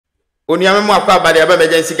Oniamemo akwa ba de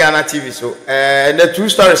emergency Ghana TV so the two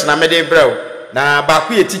stories na me de brew na ba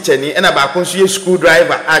ku ye teacher ni na ba ku nso ye school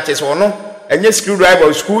driver a chese wono enye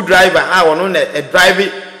school driver a wono na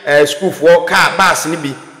drive school for car bus ni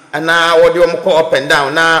bi na wo de wo ko up and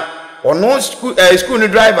down na wono school no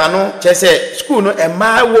driver no chese school no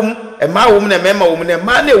ema wom na mema wom na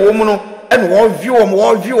ma na wom no en wo view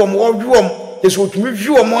wom yeso tumi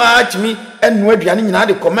view wom a timi enu aduane nyina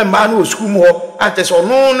de koma ma na school mu ho a chese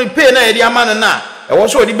ono no pay na eri ama na e wo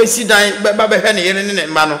so de besi dan ba hwe ne yene ne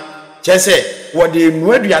ma no chese wo de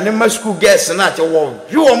enu aduane ma school girls na che wo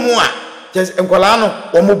view wom a chese enkwala no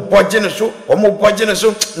wo mo boje ne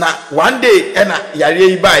so na one day na yare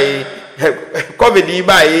yi bae covid yi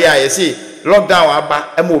bae ya yesi lockdown aba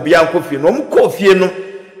e mo obi anko fie no mo ko fie no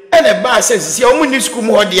ene ba sesi o mo ni school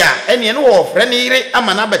mu ho de a ene no wo frɛ ne yire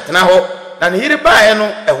ama na betena ho na ne yire bae no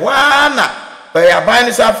e wa na ba ya ba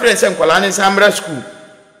ni sa frɛ se nkwala ne sa mra school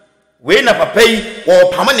we na papa yi wo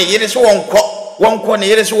pama ne yire so wonko ne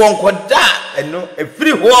yire so wonko da eno e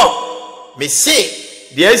free ho me se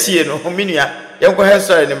de asie no minua yenko he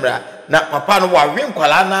story ne mra na papa no wa we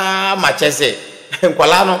nkwala na ma chese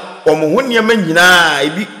nkwala no wo mo hunia manyina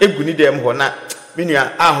ebi eguni dem ho na minua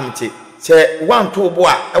ahomte se wan to bo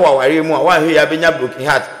a e wa ware mu a wa hwe ya benya broken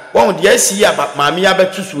heart won de asie aba maami ya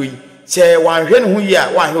betuso yi se wan hwe ne ho yi a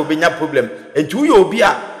wa hwe obenya problem enti wo ye obi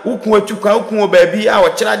a ukun atukwa ukun obaabi a wo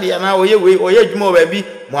kira de na wo ye we oye adwuma obaabi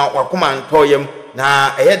mo akoma ntoyem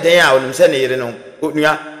na eye den a onim se ne yire no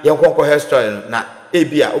onua yenkonko he story no na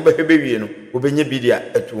ebia obehebe wie no obenye bidia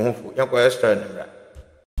atu hofo yenko he story no mra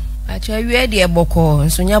acha wie de boko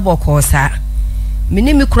nsonya boko sa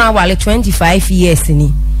mini mi kura wale 25 years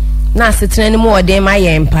ni na asetena ni mo ode ma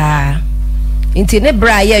yempa nti ne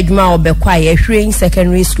bra ye adwuma obekwa ye hwe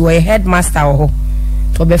secondary school ye headmaster ho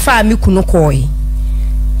to be fa mi kunu koi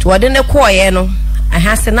to ode ne koye no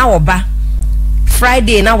ahase na woba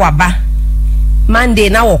Friday na waba Monday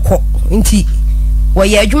na woko nti wo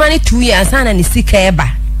ye adwuma ne 2 years ana ne sika eba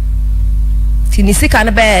ti ne sika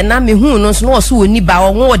ne be na me hu no so no so oni ba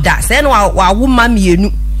wo da se no wa wo ma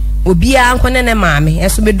mienu obi a nkone ne maame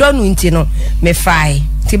eso me do no nti no me fai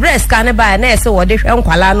ti breast ka ne ba na ese wo de hwe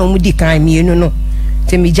nkwala no mu di kan mienu no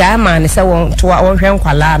ti me gya ma ne se wo to wo hwe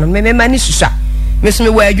nkwala no me ma ni susua me so me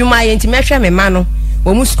wo adwuma ye nti me hwe me ma no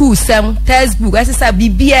wo mu school sem textbook asesa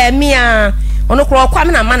bibia mi a ono kro kwa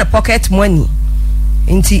me na ma na pocket money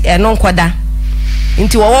nti eno nkoda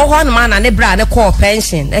nti wo ho no ma na ne bra ne call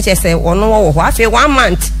pension e che se ono wo ho afi 1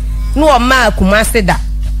 month no o ma kumase da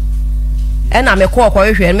e na me call kwa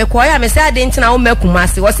hwe me call ya me say ade ntina wo ma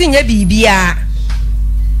kumase wo si nya bibia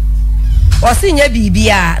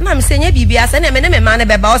na me say nya bibia se na me ne me ma ne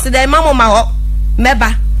beba wo se da ma mo ma ho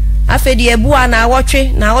meba afi de ebu na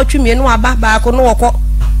wotwe mienu aba ba ko no wokọ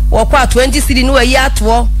 23 no ayi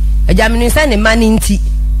ato ajamini se ne ma ni nti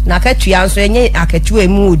na akatua nso enye akatua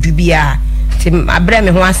emu odubia ti abre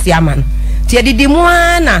me ho ase ama no ti edidi mu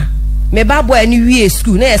ana me babo ani wie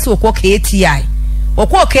school na yese okọ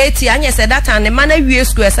KTI anya se data ne ma na wie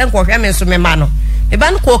school ese nkohwe me nso me ma no me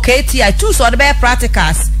ba no ko KTI tu so de be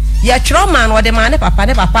practicals ye chiro ma no de ma ne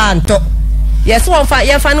papa anto yes won fa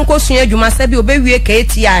ye fa no ko sua adwuma se bi obewie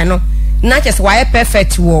KTI no na chese wa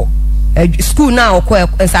perfect wo school na okọ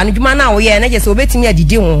ensa no dwuma na wo ye na chese obetimi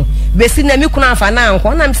adidi ho besi na mi kuna afa na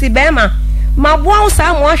anko na msi bema maboa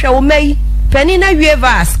usa mo ahwe wo mai pani na wie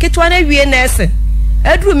vas ketwa na wie nurse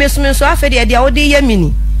aduru mesumenso afa de wo de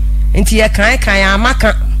yamini nti ye kan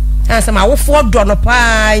amaka ansa ma wo fo do no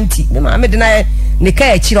pa nti me ma me de na ne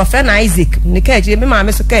ka echi ro fe na Isaac ne ka echi me ma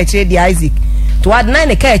me so ka echi de Isaac to ad na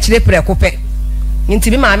ne ka echi prekope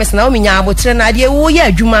nti me ma me so na wo minya abotre na de wo ye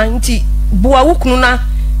adwuma nti boa wo kunu na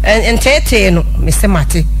entete no me se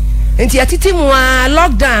mate nti atiti mu a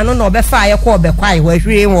lockdown no obefa ye ko obekwa ye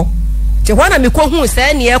wahwe wo ti hwana me ko hu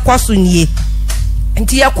se ne ye kwaso nie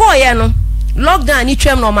nti ye ko ye no lockdown ni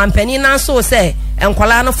twem no mampani na so se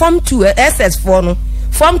enkwala no form 2 SS4 no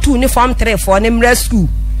form 2 ni form 3 for ne mra school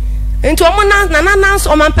nti omo na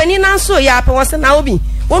so mampani na so ya pe wo se na obi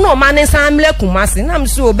wo no ma ne san mle kumase na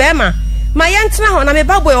mso obema ma ye ntena ho na me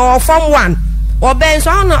babo o form 1 oben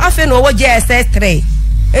so no afi no wo SS3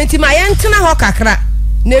 nti ma ye ntena ho kakra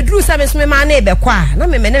na duru sa mesome ma na ebekwa na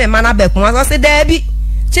me ne ma na bekwa so se da bi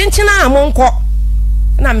chinchina amonko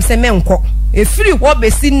na me se me nko efiri ho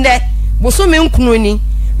besi nne boso me nkunu ni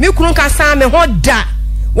me kunu ka sa me ho da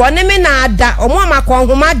wone me na ada omo amakọ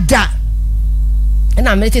nhoma da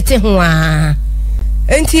na me tete ho a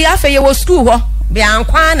enti afa ye wo school ho bia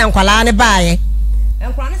ankwa na nkwala ne baaye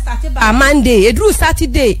enkwala ne start ba Monday eduru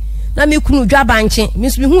Saturday na me kunu dwa banche me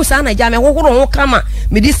so hu sa na ja me hohoro ho kama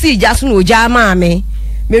me di si ja so na oja ma me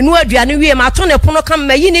menu aduane wie ma to ne pono kam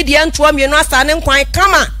ma yi ne de ntoa mienu asa ne nkwan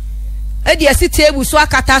kama e de asi table so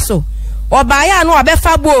akata so obaaya no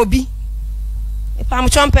obefa bo obi pam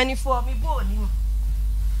chompani for me bo ni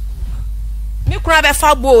me kura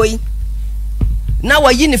befa boy na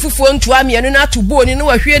wayi ne fufuo ntoa mienu na to bo ni na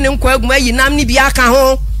wahwie ne nkwa aguma yi nam ne bi aka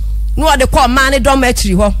ho na ode call man ne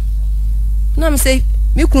dormitory ho na me say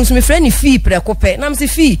me kunu so me frɛ ne fee prekope na me say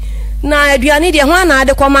fee na aduane de ho na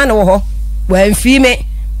ade call man wo ho wan fee me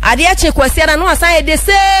ade a che kwasi na no asan the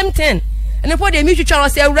same thing ene po de mi twitwa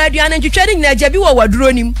se aduane twitwa ni na ajabi wo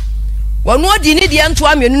waduro nim wonu odi ni de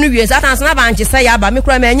ntoa mienu no wie satan na ba nche se ya ba me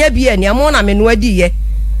kura ma anya bi ania mo na me no adi ye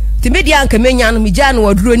ti me dia anka menya no me gya no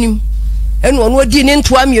waduro nim enu onu odi ni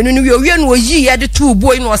ntoa mienu no wie no oyi ye de tu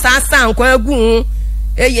boy no sansan nkwa agu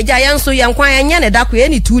ye gya yanso ye nkwa anya ne da ko ye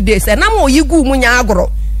ni 2 days na ma oyi gu mu nya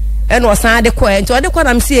agoro enu osan de ko enti ode ko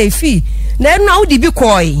na me se efi na enu awudi bi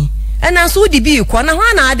koi ena so udi bi ko na ho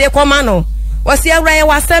na ade ko ma no wose awra ye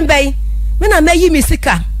wasembai me na mayi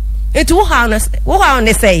misika enti wo ha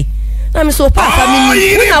ne say na me so papa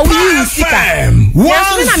mi na wo sika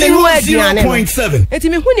yes na me no aduane enti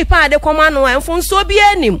me hu ni pa ade ko ma no enfo nso bi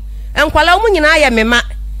anim enkwala wo nyina ya mema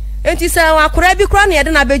enti sa wakora bi kra na ye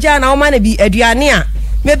de na beja na wo ma na bi aduane a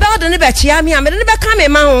me be ode ne be chia me a me de ne be ka me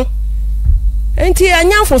ma ho enti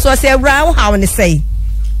anyamfo so se awra wo ha ne say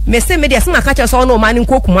me se me de se maka cha so no ma ne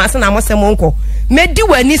nkokum ase na mo se mo nko me di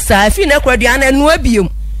wani sa fi na kra aduane anu abiem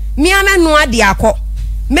mi amenu ade akọ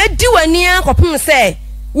me di wani akopem se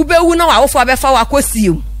ubewu na wa wofo befa wa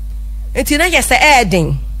kosiem enti na je se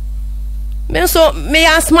eden me so me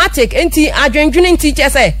asthmatic enti adwendwene enti je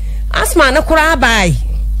se asthma na kura bai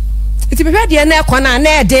enti be de na ekọ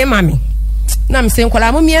na eden mami na me se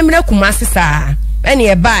nkola mo mi emre kumase saa ene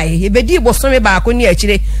e bai e bedi bosome ba ko ni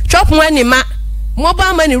akire chop wani ma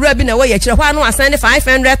mobile money rabi na wo ye akire hwa no asande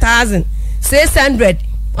 500,000 600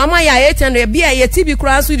 Mama ya 800 bia ye tibi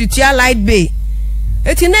kura so di tia light bay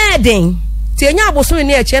eti na eden ti enya aboso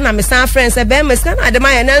ni eche na me san friends e be meska na de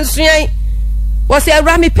ma ye na nsuan wo se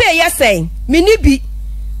awra me pay yesen me ni bi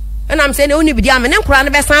na am se ne oni bi dia me ne kura no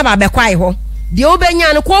be san ba be kwai ho de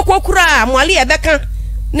obenya no kokokura amwale ye beka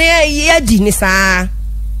na ye di ni saa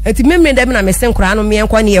eti memre dem na me sen kura no me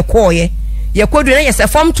enko ne ye koye ye kodu na ye se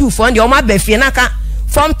form 2 for de o ma ba fie na ka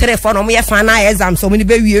form 3 for no me ye fa na exam so me ni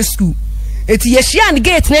be wie school eti yeshia and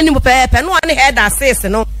gate na ni pepe no one head assist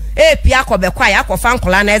no pia akobe kwa ya akofa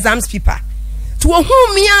nkola na exams paper to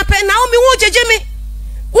hu mi ape na o mi wo jeje me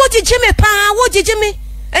pa wo jeje me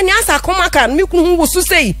eni asa koma kan mi kunu wo su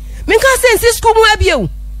sei mi kan sense school mu abie wo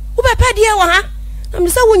bepa de wa ha na mi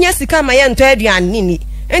se wo nya sika ma ye nto aduane ni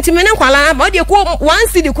enti me ne nkwala ma de ko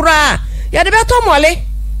 1 cedi kura ya de beto mole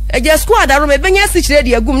eje school adaro me benya si kire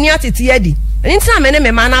de agum ni atete adi enti na me ne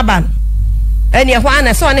me ma na ban eni ehwa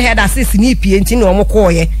na so ne head assist ni pie enti na omo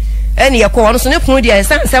koye eni ye ko no so ne pun de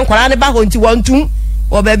sen kwara ne ba ho enti wontum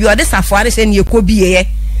o ba bi o de safo are se ne ekobi ye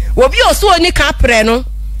obi oso oni ka pre no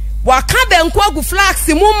wa ka benko agu flax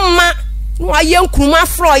mumma no aye nkruma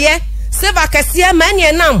fro ye seva kase ma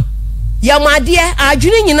ne nam ya made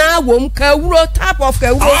adwene nyina wom ka wuro type of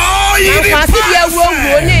ka wuro na fasi dia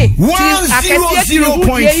wuro ni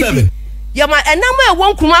 100.7 ya ma enam e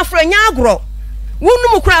won nkruma fro nya agro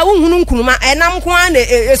wonu kura wohunu nkunuma enam ko na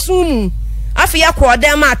esum afi ya ko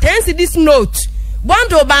dem a tense this note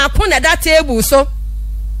bondo ba ko na that table so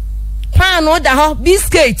pan no da ho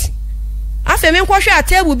biscuit afi me nkwhwe a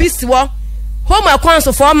table bi siwo home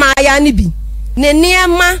accounts for ma ya ni bi ne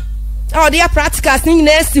niema o de practicals ni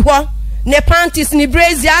na esi ho ne panties ni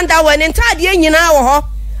brazier underwear ne ntade nyina wo ho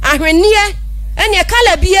ahwenie ene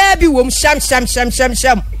kala bia bi wom sham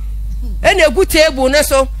ene gu table ne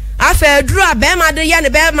so afa duru abema de ye ne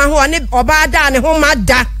bema ho ne oba da ne ho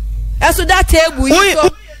mada eso da table yi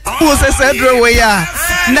so wo se duru we ya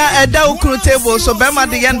na eda ukru table so bema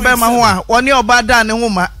de ye ne bema ho a woni oba da ne ho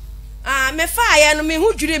ma me fa ye no me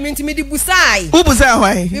hu dwure me ntimi di busai wo busai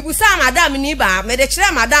hwan me busai madam ni ba me de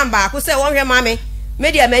kire madam ba ko se won hwe mame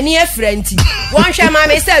me de mani afranti won hwe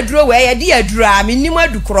mame se duru we ye de aduru a me nim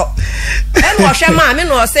adukro e no hwe mame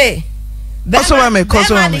no se Koso me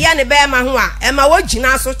ya ne be ma ho a e ma wo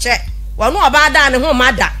gina so che wono oba da ne ho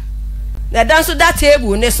mada na dan so that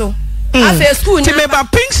table ne so afa school ti me ba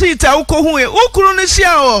pink sheet a uko hu e ukuru no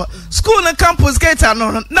hia o school na campus gate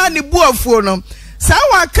no na ne buafuo no sa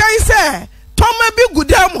wa kai se toma bi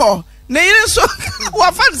gudam ho na yire so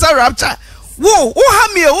wa fa za rapture wo ha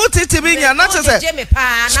me wo tete bi nya na che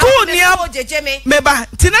school ni me ba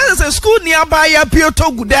ti na se school ni aba ya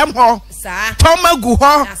pioto gudam ho Toma gu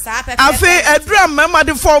ho afi edura mema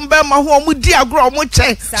de form be ma ho mu di agro mu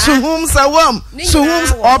che suhum sawam suhum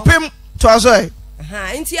opim to aso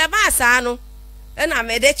nti aba asa no na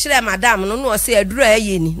me de kire madam no no se aduru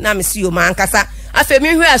ayeni na me si o man kasa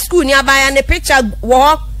afemi hwe school ni abaya ne picture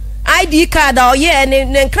wo ID card o ye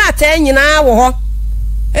ne nkrata nyina wo ho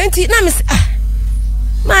enti na me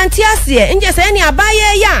man ti ase nje se ni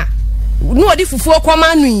abaya ya no odi fufuo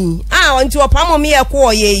kwama nu enti opamo me ye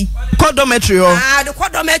ko ye Codometry ho the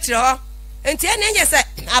codometry ho enti ene nje se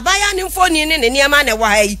abaya ni mfoni ne niema ne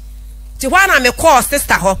wa yi ti hwa na me call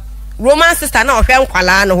sister ho Roman sister na ohwe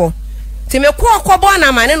nkwala no ho ti me ko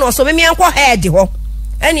na mane no so me enko head ho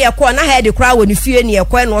ene ye ko na head kra wo ni fie ne ye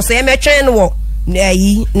ko no so ye metwen no wo na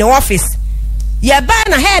yi ne office ye ba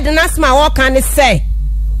na head na sma wo kan ne say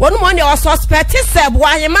wonu mo ne o suspect say bo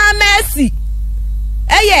ahema mercy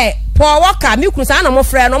eye Paul Walker mi kun sa na mo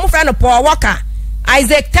frɛ no Paul Walker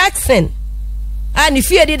Isaac Jackson ani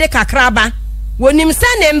fie de kakraba wonim se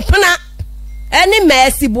ne mpena ene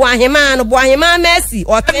mercy bo ahema mercy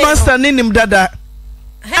o headmaster ni nim dada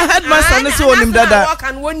headmaster ni se wonim dada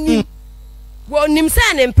wonim se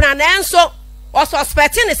ne mpena na enso o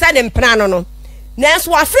suspect ne se ne mpena no na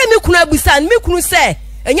enso wa frɛ mi kunu abusa mi kunu se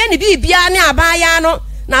enye ne bibia ne abaya no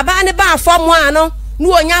na ba ne ba afom ano no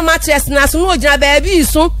onya mattress na so no ogina ba bi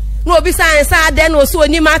isu no obi sa ade no so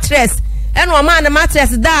oni mattress eno o ma ne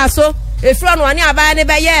mattress da so efro no ani abaya ne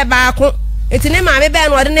be ye ba ko etine ma me be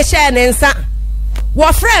no ode ne share ne nsa wo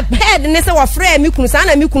frɛ head ne se wo frɛ mi kunu sa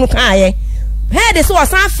na mi kunu kan ye head se wo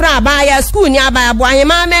san frɛ abaya school ni abaya bo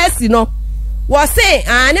ahema mercy no wo se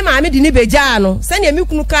ne ma me di ni beja no se ne mi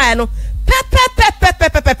kunu kan no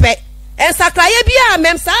pe ensakraye bia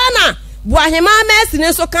mem sa na bo ahema mercy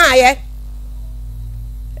ne so kan ye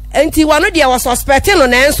enti wano de was suspecting no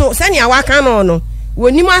na enso se ne awaka no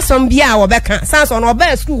woni mu asom bia wo beka sanso no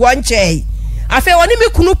ba school won chei afa woni mi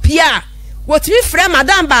kunu pia wotimi frɛ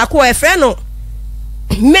madam ba ko e frɛ no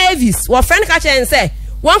Mavis wo friend ka chen say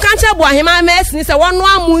won kan che bo ahema mercy ni se won no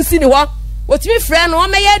amunsi ni ho wotimi frɛ no o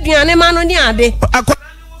meye aduane ma no ni ade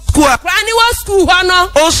Kwani wo school ho no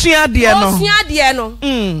osua de no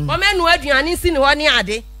o menu aduane si ni ho ni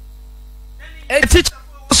ade teacher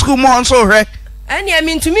school mo so hwe eni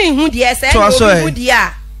emi ntumi hu de se no hu de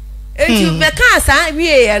a enti me kan sa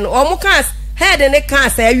wie no o mo kan head ne kan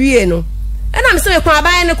sa wie no ena me se me kwa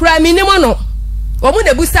abaye ne kura minimo no o mo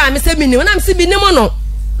na busa me se minimo na me se minimo no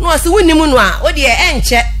no se wunimu no a o de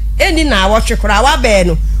enche eni na awotwe kura wa be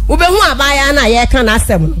no wo be hu abaye na ye kan na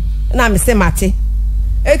asem no na me se mate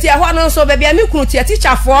eti ahwa no so be bia me kunu tie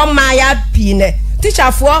teacher for ma ya pi ne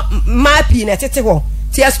teacher for ma pi ne tete ho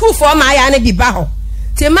tie school for ma ya ne bi ba ho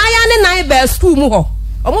tie ma ya ne nine be school mu ho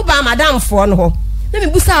o mo ba madam for no ho na me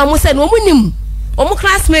busa mo se no mo nim o mo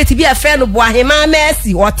classmate bi a friend bo ahema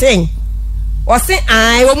mercy o ten o se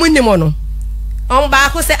ai o mo nim no o ba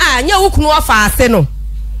ko se nya wo kunu ofa ase no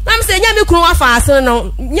na me se nya me kunu ofa ase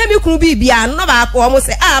no nya me kunu bi bia no ba ko mo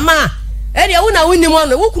se ma e de wo na wo nim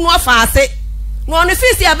no wo kunu ofa ase no no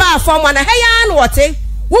fisi aba afom na heya no wote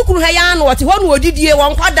wo kunu heya no wote ho no odidie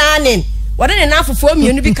won kwadanen wode ne na afofo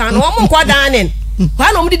mienu bi kan no wo kwadanen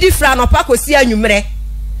ha no mdidi fra no pa kosi anwumre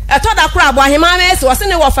etoda kura abo ahema mesi wo se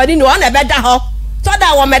ne wo fani ni wo na beda ho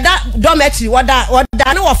toda wo meda dormitory woda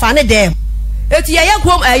ne wo fani dem eti ye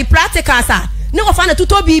gom practical sa ne wo fani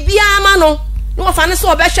tuto bibia ama no ne wo fani so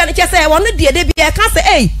obehwe ne kese wo no de bia ka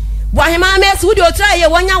se bo ahema mesi wo de otra ye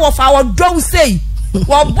wonya wo fa wo do sei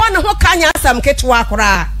wo bo ne ho kanya asam ketwa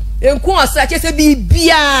kura enku osa kese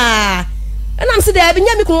bibia enam se de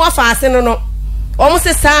nya mi kun wo fa ase no o mo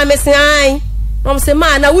se sa me se ai no se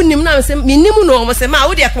ma na wunim na se minim no mo se ma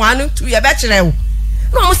wo de kwa no tu ye be kire wo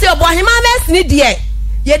no se obo ahema mesi ni de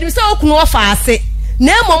ye dim se okunu ofa ase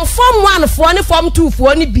na emom form 1 fo ne form 2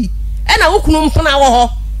 fo ne bi e na okunu mpona wo ho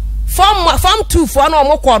form 2 fo na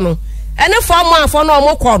omokọ no ene form 1 fo na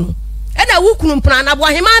omokọ no e na wukunu mpona na bo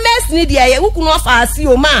ahema mesi ni de ye wukunu ofa ase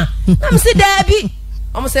o ma na se da bi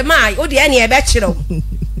o mo se ma o de ene ye be kire wo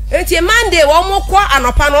enti Monday wo mokọ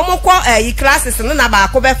anopa no mokọ classes no na ba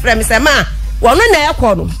ko be frem se ma wono na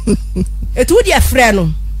ekọ no etu de frɛ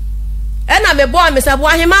no ena me boy me sabo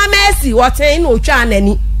ahema mercy woten no otwa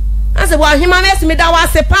anani ase bo ahema mercy me da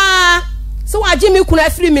wase pa so waje me kunu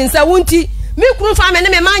afiri me nsa wonti me kunu fa me ne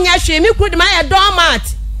me manya hwe me kunu de ma ye dormat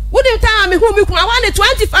wodi ta me hu me kunu awane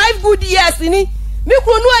 25 good years ni me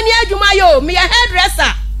kunu no ani adwuma yo me ye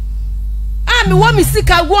hairdresser me wo me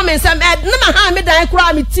sika go me nsa na ma ha me dan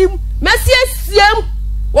kura me tim mesiem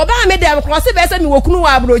wo ba me dem kro se be se me wo kunu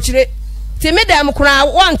wa abrochire ti me dem kura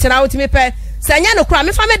won tena wo ti me pe sanya no kura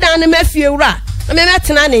me fa me dan ne mafie wura me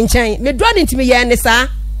metena ne nchen me do ne ntimi ye ne sa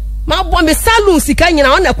ma bo me salon sika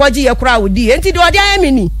nyina won na kwaji ye kura wodi enti de odi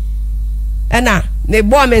ayemi ni ena ne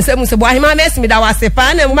bo me nsem se bo ahema mesi me da wase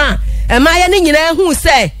pa na ma ye ne nyina hu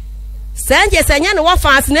se sanje sanya no wo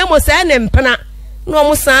fa ase na mo se ne mpena no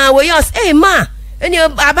mo san we yos ma eni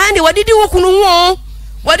aban de wadidi wokunu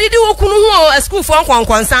ho a school for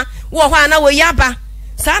konkonsa wo ho ana we yaba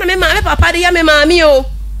sa na me ma me papa de ya me ma mi o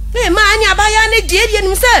ma ani abaya ne die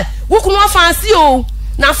nim se wokunu afansi o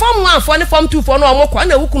na form 1 for ne form 2 for no omo kwa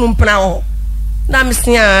na wokunu mpna ho na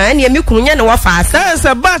mesia eni me kunu nya ne wo fa asa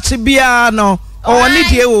se batch bia no o ni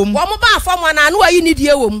die wo mu wo mo ba form 1 na no ayi ni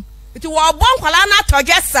die wo mu iti wo bon kwala na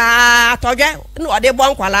toje sa toje no de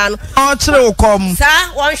bon kwala no o kire ukom sa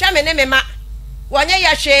won hwe me ne me ma wonye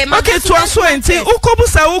ya hwe ma okay to aso enti ukobu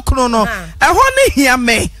sa ukunu no eho ne hia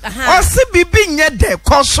me o se bibi nye de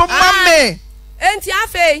koso ma me enti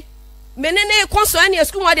afi me ne koso ani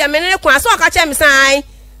esku mo de me ne kwa so ka che me san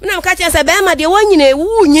me na ka che se be ma de wonyine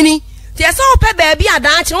wu nyini ti se o pe ba bi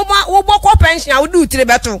adan che wo boko pension a wo du tire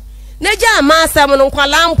beto na ja ma asam no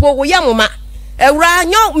kwala mpo wo yamoma ewura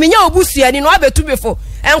nyo menya obusua ni no abetu befo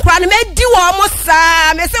enkura ne medi wo mo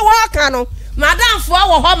saa me se wo ka no madam fo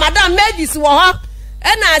wo ho madam medis wo ho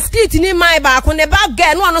na street ni mai ba ko ne ba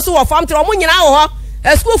ge no no so wo fam tro mo nyina wo ho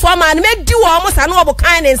school fo ma ne medi wo mo sa no wo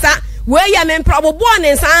kan ne nsa we ya me mpra bo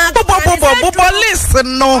ne nsa bo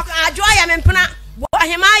listen no ajo ya me mpna bo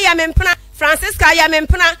ahema ya me mpna Francisca ya me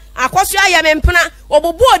mpna akoso ya me mpna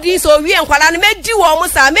obobo odin so wie nkwala ne medi wo mo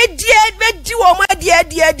sa medi wo mo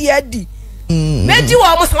adi medi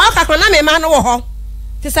wo mo sa aka na me ma no wo ho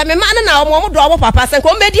ti se me ma na wo mo do wo papa se ko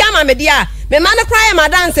medi ama medi a me ma no kra ya ma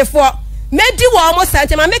dance fo medi wo mo sa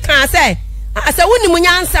ti ma me kan se asa woni mu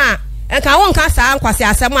nyansa enka wo nka sa nkwase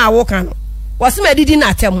asem a wo kan no wo se medidi na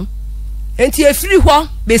atem enti efiri ho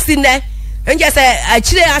besi ne enje se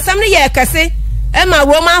akire asem ne ye kase ema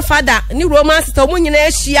Roman father ni Roman sister mu nyina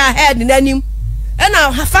ehia head nanim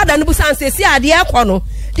ena father no busan se si ade ekọ no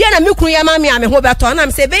de na me kunu ya ma me ame ho beto na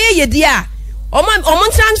me se be ye di a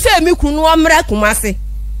omo transfer me kunu no mra kumase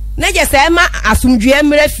na je se ema asumdwe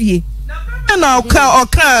mra fie na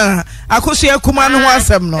oka akoso kuma no ho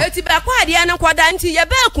asem no eti ba kwa ade ne nkoda nti ye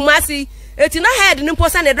ba kumase eti na head ni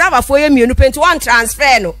posa ne driver for ye mienu penti one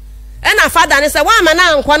transfer no ena father ne se wa ma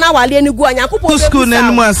na nkọ na wale ni gu anyankopọ school na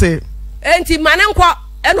nmu ase enti mane nkọ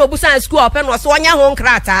ena obusan school open no so onya ho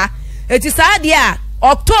nkrata eti saa de a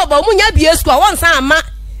October munya bie school won san ama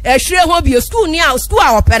ehwire ho bie school ni a school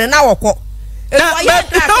a opere na wokọ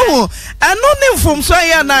no eno ne mfom so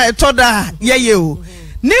ya na etoda ye o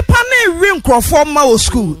nipa na ewi nkrofo ma o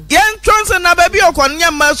school ye ntronse na ba bi okọ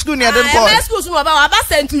nya ma school ni ade ko ma school so ba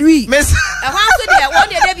St. Louis miss e ho so de won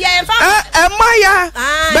de bia en fa maya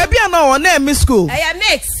ba bia na won na emi school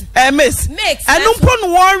mix enu mpo no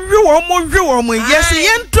won hwe mo yes ye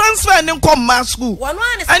transfer ni nko ma school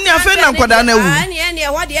ani afa na nkoda na wu ani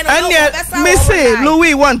ho de na miss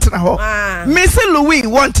Louis want na ho miss Louis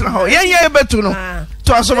want na ho ye betu no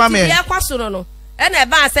to aso ma me ya kwaso no ena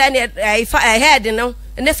ba se ne head no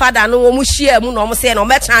ne father no wo mu hia mu no mo se no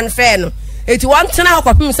me transfer no eti won tena ho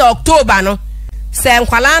kopim se October no se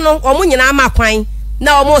nkwala no wo mu nyina ma kwan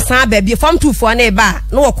na wo mu san ba bi form 2 for na ba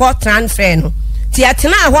no wo ko transfer no ti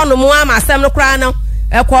atena ho no mu ama asem no kra no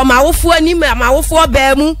e ko ma wofu ani ma wofu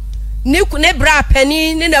ba mu ne bra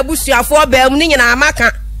pani ne na busuafo ba mu ne nyina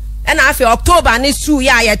amaka ena afi October ne su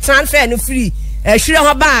ya ye transfer no free hwire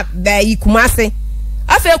ho ba yi kumase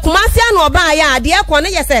afi kumase na oba ya de ko ne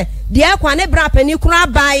yese de ko ne bra pani kunu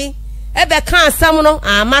abai ebe kan asem no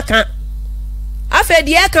amaka afi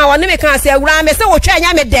de kan woni me kan se awura me se wo twa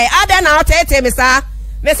nya me de ade na otete me sa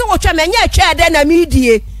me se wo twa me nya twa de na me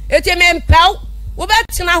die eti me mpel wo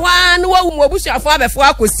betina hwa na wo mu obusuafo abefo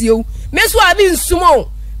akosiew me so abi nsumo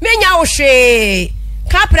me nya wo hwe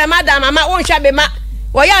ka pre madam mama wo hwa be ma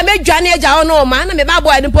wo ya me dwane agya ho no ma na me ba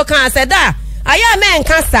boy ni po kan se da aya me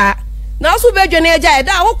nka sa na so be dwane agya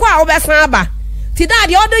da wo kwa wo be san aba ti da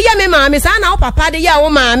de odo ye me ma me sa na wo papa de ye wo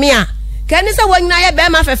ma me a kani se wo nyina ye be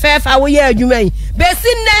ma fefefa wo ye adwuma yi be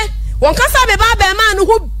sinne won kasa be ba be ma no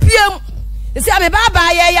ho biem si me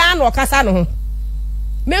ba ye ya na kasa no ho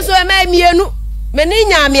me so e ma mienu me ni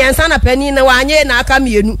nya miensa na pani na wanye na aka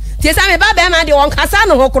mienu tie sa me ba be ma de won kasa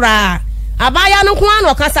no ho kura abaya no ko an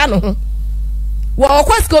okasa no ho wo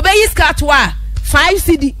okosko be yiska to a 5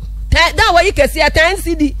 cd da wo yikesi 10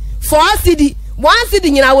 cd 4 cd 1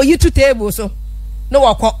 cd nyina wo yitu table so no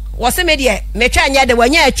wokọ wo se me de me twa nya de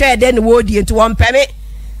wanya atwa de ne wo die nti won peme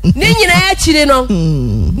ni nyina akiri no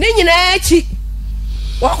ni nyina aki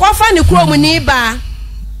wokọ fa ne kuro mu ni ba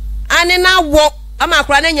ane na wo ama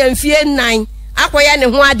kura na nya mfie 9 akoya ne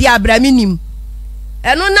ho ade abraminim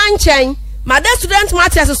eno na nchen mother student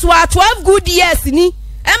matters so 12 good years ni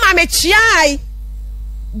e ma me chiai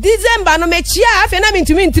December no me chia afi na me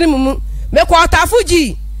ntumi ntrim mu me ko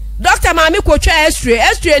tafuji doctor ma me ko twa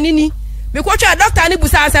x-ray ni me ko twa doctor ni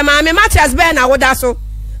busa se ma me matters be na woda so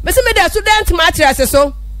me se me da student mattress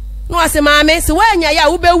so no ase maame se wanya ya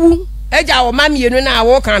wo bewu eja wo mamienu na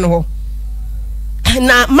wo kan ho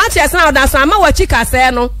na mattress na da so ama wachi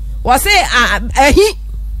kase no wo se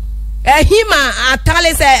ehi ma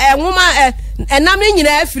atale se enwuma enam ni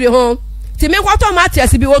nyina afiri ho ti me kwato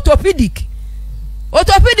mattress bi orthopedic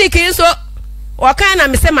so wakan na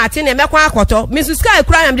me se mate na me kwa akoto me su sky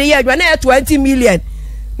kura na me ye adwa na 20 million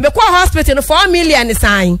me kwa hospital 4 million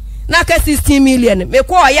sign na ka 16 million me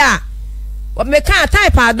kwa ya me kan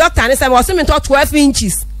type a doctor ne say was me to 12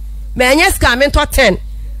 inches me enye scan me to 10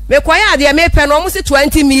 me kwa ya de me pe no mo se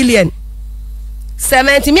 20 million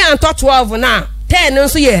 70 me an to 12 na 10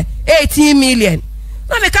 nso ye 18 million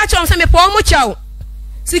na me ka chom say me po mo chaw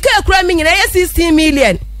sika ekura me nyina ye 16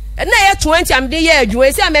 million na ye 20 am de ye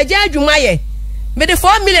adwuma si am eje adwuma ye me de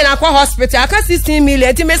 4 million akwa hospital aka 16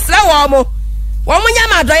 million ti me sra wo mo nya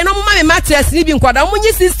ma doy no mo ma me mattress ni bi nkwada mo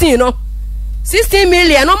nyi 16 no 16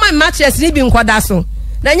 million no ma mattress ni bi nkwada so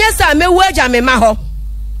na nya sa me wu aja me ma ho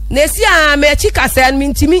na esi a me chika sen mi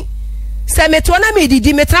ntimi se me to na me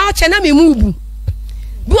didi me tra oche na me mubu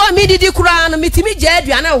bu o me didi kura no me timi je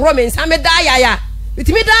adua na horo me nsa me da yaya me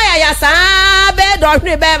timi da yaya sa be do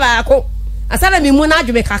hwe be ba ko asara me mu na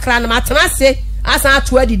adwume kakra na matena se asa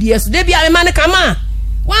ato adidi eso de bia me ma ne kama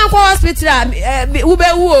wan ko hospital wu be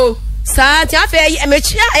wu o sa ti afa me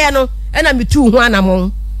chia ya no e na me tu hu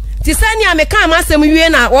anamon ti sani a me ka amasem wie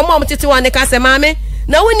na wo mom tete wan ne ka se maame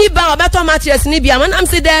na woni ba obeto mattress ni bia man am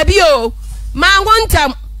se da bi o ma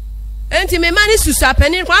ngontam enti me mani susa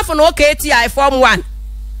pani kwa afo no oketi I form 1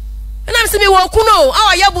 na am se me wo kuno a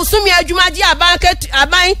oye busumi adwuma ji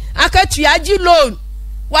aban akatu aji loan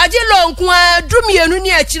waji loan ku adrumienu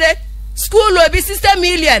ni akire school obi 60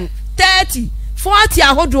 million 30 40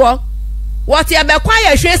 ahodo what ya be kwa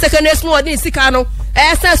ya hwe secondary school odi sika no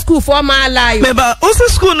esa school for my life meba osi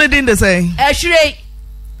school no din de say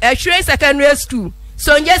ehwe secondary school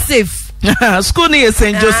St Joseph school ni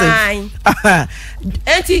St Joseph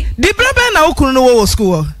enti di brebe na okunu no wo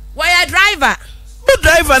school wa ya driver bu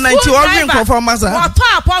driver 91 performance what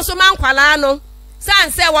apostle man kwala no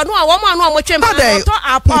san say wo no mo twem to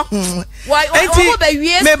apo wo be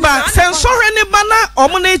wie meba sensore ni bana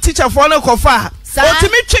omo na teacher for no kofa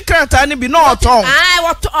otimi twikrata ni bi no oton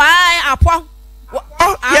apo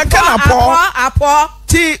ya kana apo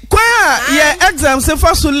ti kwa ye exam se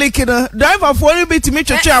fa so leak no driver for ni bitimi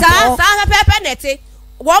twetwe apo sa pepe neti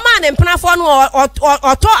wo ma ne mpena for no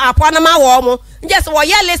oto apo na ma wo mo just wo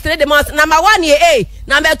ye list the month number 1 ye A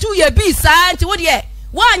number 2 ye B sa nti wo de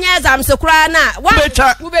one exam se kura na wo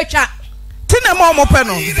betwa tina mo pe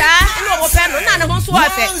no sa no mo pe no na ne ho so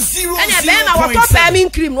afe ene be ma wo to pe min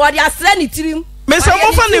cream no de asra ni tirim me se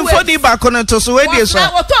mo fa ni fodi ba kono to so we dey so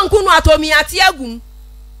wo to nku no atomi ate agum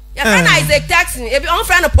ya kana Isaac Jackson e be on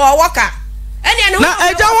friend Paul Walker ene na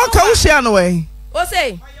eja Walker wo hia no we o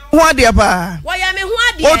say ho ade ba wo ya me ho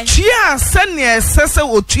ade otua sene sese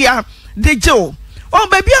otua de jo o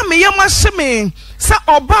ba bia me yema hye me sa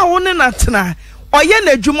oba wo ne natena oye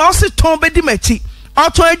na adwuma o se ton bedi machi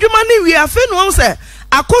oton adwuma ne wi afi no se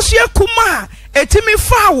akosua kuma etimi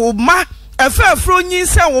fa wo ma afafro nyin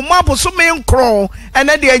se wo ma boso me nkro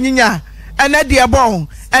ene de anyinya ene de bon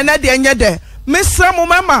ene de anyede mesra mo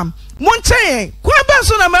mama mo nchen kwa ba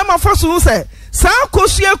so na mama fa so se sa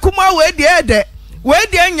akosua kuma we de ede we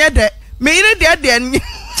de anyede me ire de de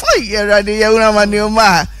yera de yewuna mane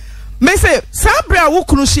ma me se sabra wo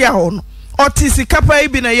kunu hia ho no otisi kapa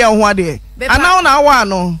ibi na ye ho ade ana na awa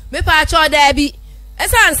no me pa cho da bi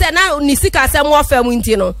esan se na ni sika se mo fam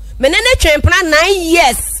nti no me ne twempna 9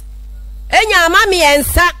 years enya ama me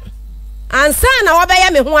ensa ansa na wo be ye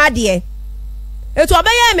me ho ade etu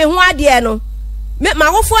obeye me ho ade no me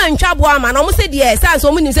magofo antwabo ama na mo se de esan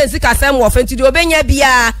so mo ni se sika se mo fam nti de obenya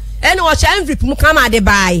bia ene wo cha envelope mu kama de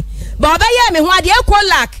bai ba obeye me ho ade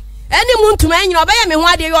ekolak ene mu ntuma nyina obeye me ho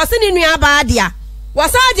ade yo se ni nua ba ade a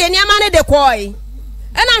wasaje ni ama ne de koi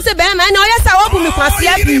ena se be ma ene oyesa wo bu mi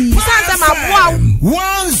kwasia bi sansa maboa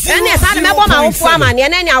ene sa ne mebo ma wo fu ama ne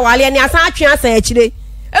ene awale ne asa atwe asa akire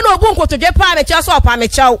ene obu nkotodwe pa me kya so opa me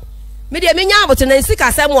kyaw me de me nya aboto na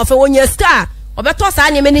sika se mo fe wonya star obeto sa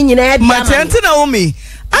ne me ni nyina bia ma matenti na umi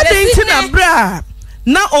adenti na bra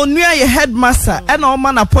na onua ye headmaster ena o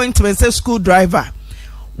man appointment say school driver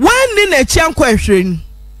when ni na chianko ehwen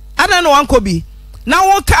ana no wanko bi na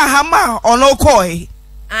wo ka hama ono koi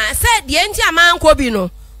said the enti amanko bi no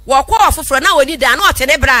wo kwa ofoforo na woni da na ote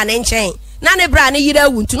ne bra ne nchen na ne bra ne yira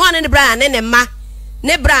wuntu no ne bra ne ma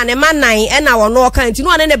ne bra ne ma nan e na wo no ka nti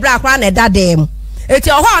no ne bra kwa na dadem eti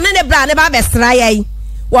oho ne bra ne ba besra yai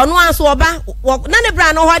wo no anso oba na ne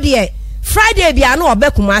bra no ho de Friday bia na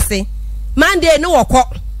obekumase Monday no wo ko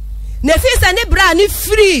ne fi se ne bra ni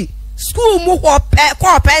free school mu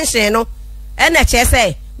ko pension no e na che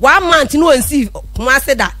say 1 month no onsi kuma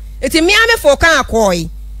se da eti me ame fo kan akoi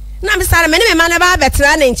na me sare me ne me ma na ba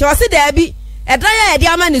betra ne nche o se da bi e da ya e di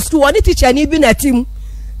ama ni school oni teacher ni bi na tim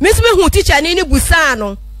me se me hu teacher ni busa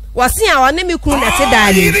no wasi a wone me kunu na te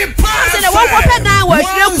da ni se da won ko pe dan wa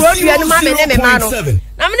hire kuro dua no ma me ne me ma no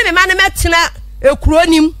na me ne me ma ne metena ekuro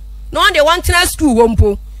nim no on de won tena school wo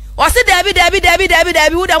mpo o se da bi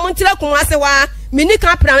wo da mun tira kuma se wa mini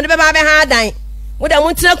ka pra ne be ba be ha dan wo da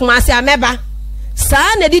mun tira kuma se ameba sa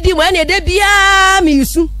na didi mo na de bia mi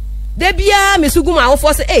yusu de bia mi sugu ma wo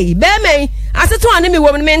fo se be men ase to ane mi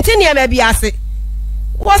wo me ntene e ma bia ase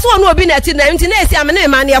wo so no obi na ti na ntene esi ame ne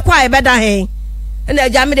ma ne kwa e be da he na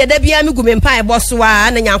ja me de bia mi gu me mpa e boso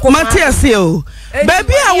a na nyanko Matias o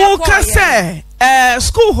baby a wo ka se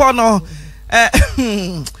school ho no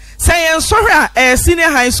say sorry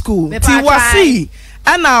senior high school ti wasi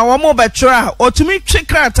ana wo mo betra otumi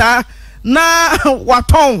twikrata na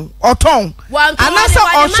waton oton anasa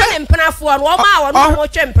ohwe mpenafo no wo ma wo no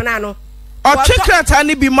twe mpena no o twikrata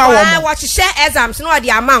ni bi ma wo mo wo hye exams no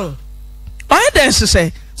di amount o e den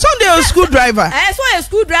say Sunday school driver so a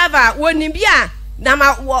school driver woni bia number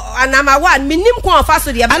 1 minim ko fa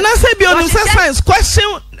so di anasa bi onu science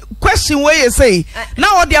question where you say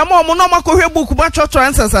now the amount no makohwe book ba chocho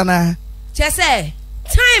answers na che say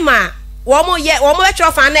time a wo mo e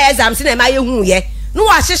fa na exams na ma ye hu ye no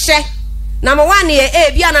wa hyehye number 1 ye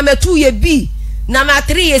A bia number 2 ye B number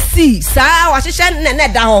 3 ye C sa wa hyehye ne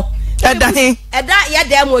da ho eda ye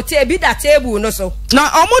da mo te bi da table no so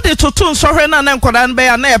na omo de toto nsohwe na nkoda nbe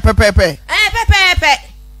ya na pepepe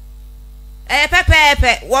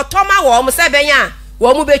pepepe wo toma wo mo se benya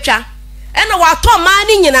wo mo betwa ena wa to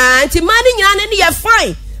mani nyina nti mani nyina ne ye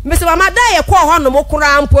fine mese mama da ye ko ho no mo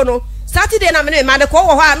kura mpo no Saturday na me ma de ko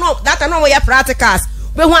wo ho no that no ye practicals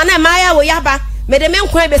be hu na ma ya wo yaba me de me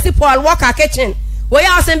nkwan be si Paul Walker kitchen wo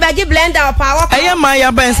ya o se be blender power eye ma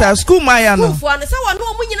ya bensa school ma ya no fu no se wo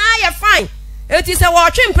no mo nyina ye fine eti se wo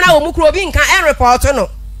twempra wo mu kuro bi nka en report no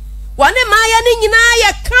wo ne ma ya ne nyina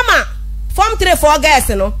ye kama form 3 for girls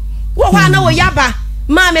no wo ho na wo yaba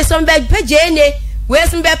ma me so be peje ne we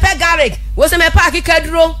some be garage we some park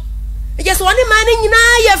kaduro just one man nyina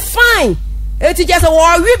ye fine eti just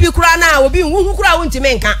wo bi kura na obi hu kura wo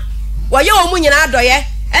ntime nka wo ye wo mu nyina adoye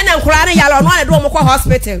ena nkura ne yalo no na do mo kwa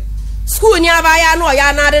hospital school ni aba ya no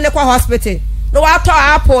ya na de ne kwa hospital no wa to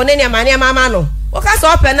apple ne ne mama no wo ka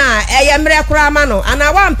so open na eye mre kura ma no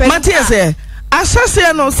ana wa mpe Matias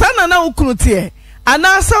asase no sana na ukunutie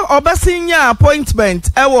anasa obasinya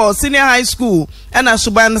appointment ewo senior high school ena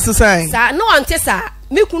suban sesai sa no ante sa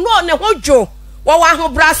me kunu ne hojo wo wa ho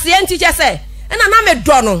brase enti je se ena na me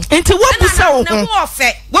do no enti wo busa wo ho wo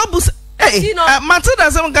fe wo busa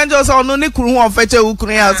Matilda some kanjo so no ne kunu ho fe che wo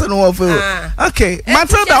kunu ya so no wo fe okay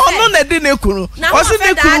Matilda ono na di ne kunu o se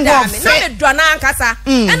ne kunu ho fe na me do na nkasa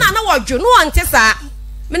ena na wojo no ante sa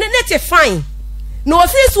me ne te fine no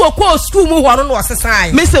office wo ko school mu ho no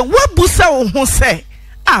osesai me say wo busa wo ho say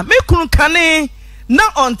me kunu kane na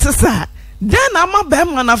ontesa den ama be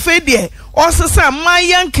ma na fe de osesa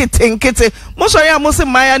maya nkete mo so ya mo se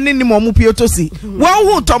maya nini mo mu piotosi won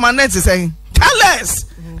hu tomanet say careless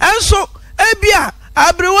enso ebia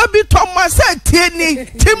abrewa bi thomas tieni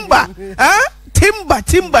timba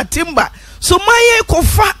so maya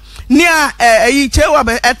kofa ni yi chewa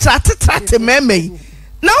be trate meme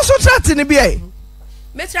na so trate ni bi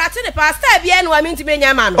me trate ne pastor bia no aminti me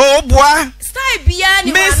nyama no o boa style bia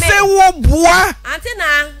ni me se wo boa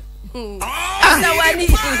antina wani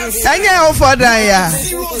anya o foda ya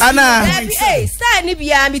ana style ni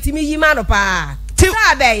bia mitimi yima no pa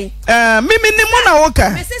sabe mimi ni mu na woka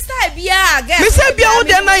me se style bia ga me se bia wo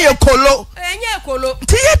de na ye kolo enye kolo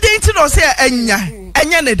ti ye de ti no se enya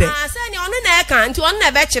ne de se ni onu na e kan ti onu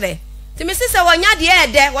na be kire ti me se wonya de e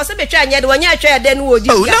de wo se betwa anya de wonya atwa de no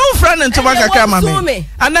odi oh na wo friend ntoma kaka ma me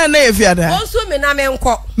ana na ye fiada won su me na me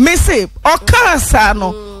nko me se okasa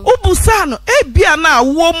no ubusa no e bia na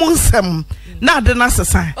wo mu nsem na de na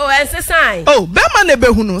sesan oh ensesan oh be ma na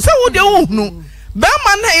behunu se wo de wo hunu be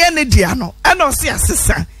ma na ye ne dia no e no se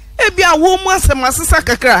asesan e bia wo mu asem asesa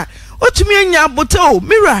kakra otumi anya boto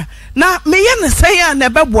mira na me ye ne sen ya na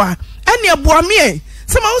beboa ene eboa me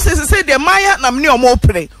Some say the Maya na mni omo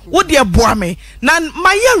pre. Wo de boa me. Na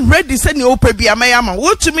Maya ready say ni ope bia Maya ma.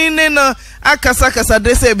 What you mean no akasa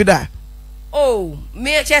de say bi da. Oh,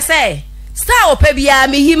 me che say. Star ope bia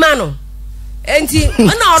me hima no. Enti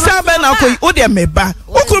ona Sabe na ko wo de meba.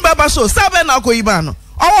 Okuru baba so sabe na ko yima no.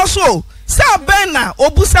 Owo so sabe na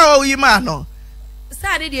obusa o yima no.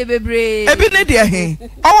 Sade de bebre. Ebi ne de he.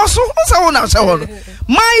 Owoso so wona hye ho no.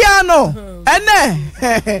 Maya no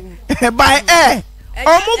ene by air.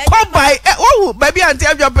 Omu ko by oh baby anti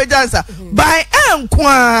adwo pejansa by air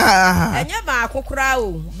nkwa. Enye ba akokora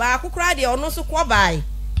o. Ba akokora de ono so ko by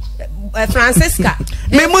Francisca.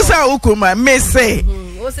 Me musa ukuma me say.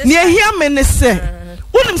 Ni ehia me ne say.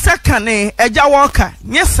 Unim sakane eja woka.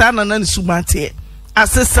 Nye sa na sumate.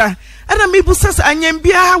 Asesa ana me busa anyem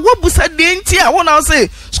bia wo busa de nti a wona say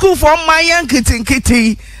school for Maya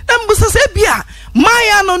nkiti na busa se bia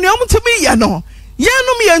Maya no ne omtumi ya no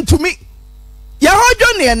yenum ye ntumi ya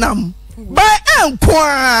hojo ne nam ba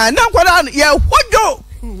enkwa na kwara ya hojo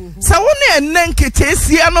sa wona enne nkiti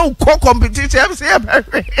sia no ko competition se ya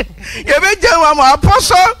be jam ma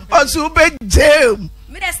apostle osu be jam.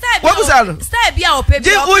 What was that? Stay be our paper.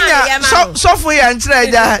 So for you and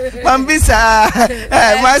treasure, Mambisa,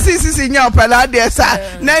 my sister in your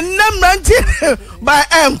paladesa, Nanam by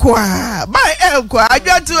Enqua, by Enqua. I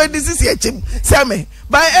got to a decision, Sammy.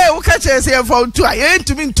 By a catch us here for 2. I ain't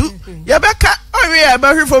to me too. Yabaka, oh, yeah,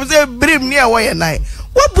 but her from the brim near way at night.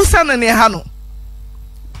 What Busan and Hano?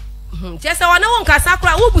 Just I know one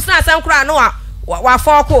Casacra, who Busan some cry no, what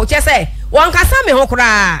for coach, just say, one Casami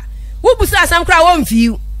Hokra. Who busa some cry one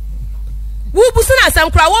few? Who busa some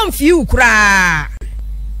cry one few cry?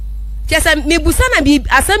 Just a me busana be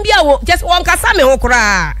assembia just one casame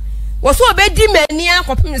okra. Was so bedi mania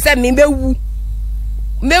copy said me wu.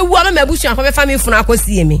 Me wu am me bushan for family funa ko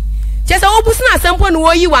see me. Just a busana some point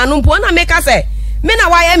wo yi wa no po na make say me na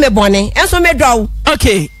why me bone enso me do.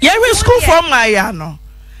 Okay, you school for my no.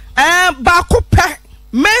 Ba ko pe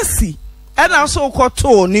Mercy. And also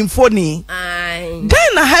koto nimfoni.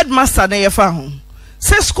 Then a headmaster na yefa ho.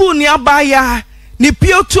 Say school nearby ya ni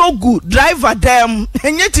Pioto gu driver dem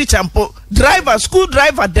enye teacher mpo driver school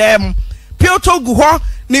driver dem Pioto gu ho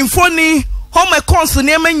nimfoni home cons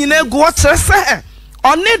ne manyina gu otrese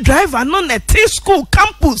on driver no na T school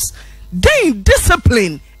campus then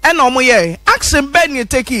discipline and omoye action ben you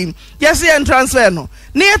taking yes and transfer no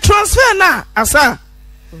na transfer na asa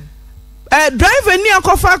driver ni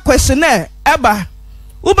akofa questionnaire eba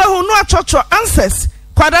ube hu no achocho answers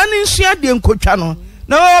kwada ni nhia de nkotwa no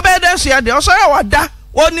no obeda nhia de osoro wada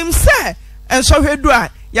onim se enso hwedu a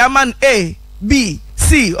yaman A B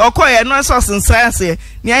C okoye no so science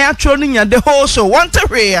ni aya tro ni nya the whole show want to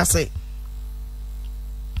hwe ase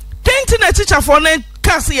tenti na teacher for na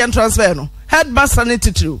class and transfer no headmaster ni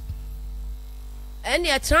titru and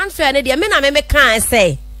ya transfer ne de me na me kan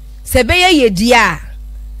say se be ye dia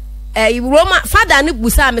Roma father ni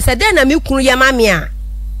busa me se den na me kunu ye mame a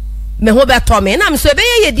me ho beto me na me so be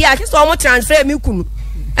ye di a ke so mo transfer me kunu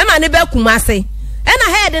e ma ne be kuma ase e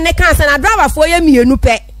na head ne kan se na driver fo ye mienu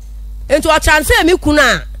pe enti o transfer me kunu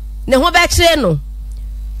a ne ho be kire no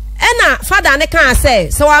e na father ne kan se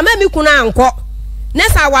wa ma me kunu anko ne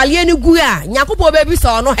sa wale ni gu a nyakopo be bi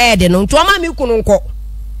so no head no nti o ma me kunu nko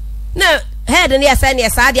na head ne yesa ne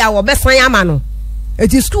yesa dia wo be san ama no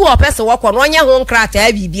it is school person work on onye ho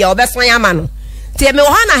nkrata bibia obeson yama no tie me wo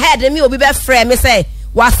ha na head me obi be frɛ me say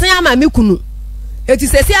wasen ama me kunu it is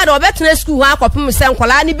say ada obetena school ha akopem se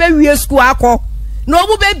nkwala ni be wie school akɔ no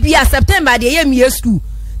omu be bia September de ye mie school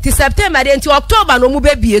ti September de nti October no omu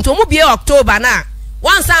be bia nti omu bia October na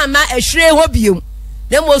once ama ehwire ho biom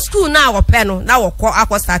na mo school na wopɛ no na wokɔ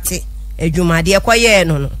akɔ start adwuma de ekɔye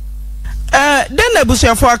no no den na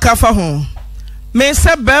busuafo akafa ho me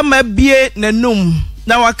se ba ma bie nanum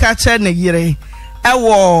na waka che ne yire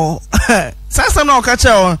ewo sasa na waka che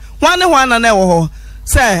wane wana na ewo ho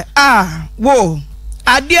se wo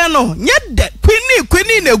ade no nye de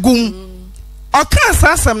kwini na gum oka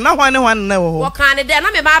sasam na wane na ewo ho oka ne de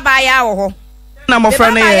na me ba ya wo ho na mo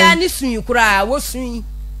fra ne ya ni sun kura wo sun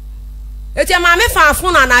eti ma me fa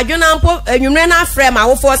afun na adwona mpo enwumre na frɛ ma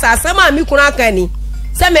wo fo sasam a mi kunu aka ni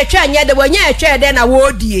se me twa nye de wo nye etwa de na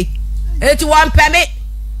wo die eti wan peme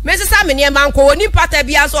me sisa me ne man ko oni pata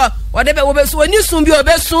bia so ode be wo be so oni sun bi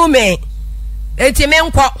obesun me eti me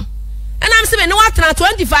nko enam se me ne watena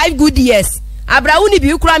 25 good years abrawo ni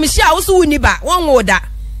bi kura me hia wo so wuni ba won woda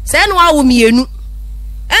se ne wa wo mienu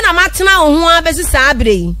ena matena ho abesisa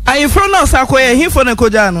abre ayefro no sakoye hifo ne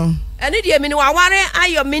koja no ene de me ne waware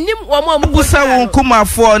ayo menim wo mo busa won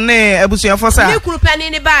kumafo ne abusuafo sa mi kuru pani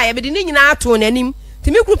ne ba ya me de ni nyina ato nanim ti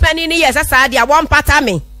mi kuru pani ne yes asa de abon pata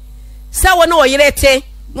me se wo no oyerete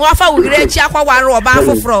no afa wo yire chi akwa ware oba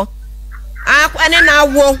afoforo ene na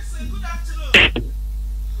wo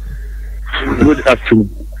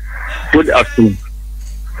Good afternoon.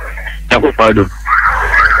 Tako pardon.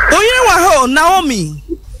 Oyere wa ho Naomi.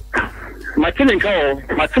 Matine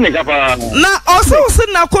ka pa. Na oso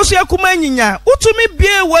na koso akuma nyinya. Utumi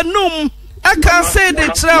bie wanum I can say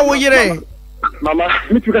the tra wo yere. Mama,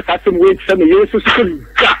 me too ka some way some years so so. Me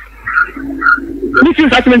too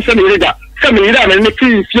ka some years da. Some years da me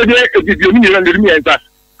too so dey video ni ran me enta.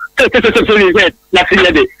 So na see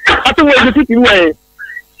dey. Atu we dey fit way.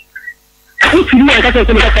 If you want to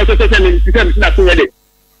say na see dey.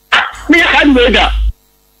 Me can do that.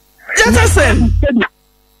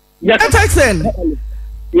 Jackson.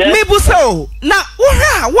 Me buso na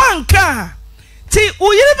ura wanka. Ti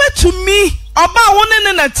Oyereba to me oba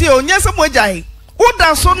won na ti o nyese mojai.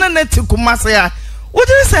 Uda so na na ti kumase ya.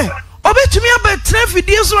 Udi say obetumi abetre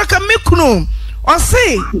fidie so aka mekunu. O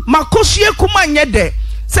say makohie kuma nyede.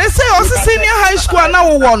 Say senior high school na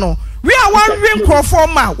wo no. We are one ring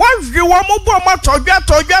performer. One view one mo ma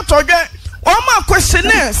todwa. Oma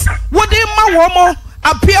questionnaires. What they ma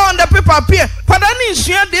appear on the paper appear. Padani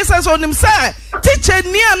share this as on him say. Teacher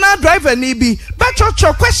near na driver ni bi. But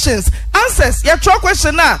your questions, answers. Your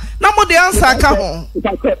question na mo the answer ka ho.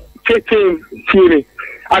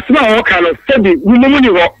 Asma o kan study we mo ni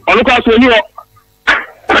ho. Oluko aso ni ho.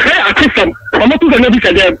 I think some. I'm not going to be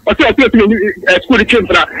there. I think school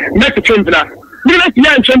champion. Next champion. Me let me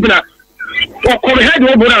champion. Or come head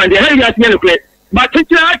over and the head at the play. But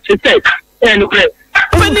teacher said and play.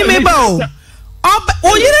 When me bow.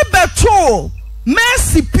 Oyereba to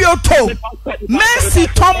Mercy Pioto. Mercy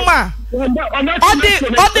Toma. Or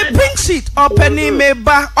the pink sheet or penny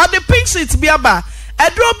meba or the pink sheet biaba.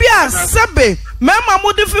 Adrobia Sabe. Mama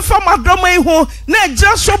modifi from a drama who ne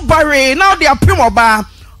just so barry now they are primoba.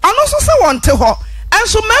 And also say one to her. And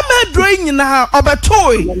so mama drawing in her of a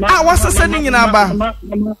toy. I was sending in our bar.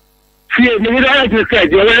 See, me I just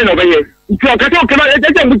said you're over here. If you can't say or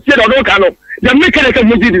no the mechanical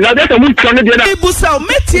movie, now that's a movie on the other. Mibusa,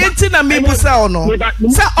 Metientin and Mibusa no.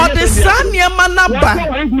 Sir, or the sun near Manaba.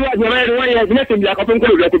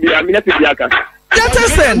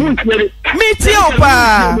 Jetterson,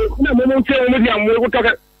 Metiopa.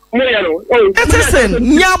 Jetterson,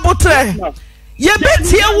 Nyabotre. Ye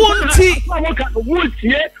bet ye won't see. Would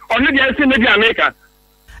ye or the maybe America.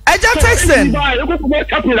 I just texted. I don't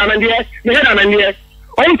know.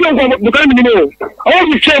 I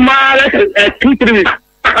want to say my 2 3 weeks.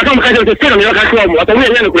 I don't know the film. You can't come. What are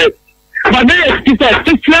we going but then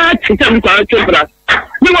it's flat. It's a little children.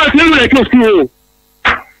 You want to like no school.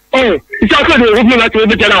 Oh, it's also the room that will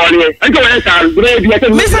be generally. I go ahead.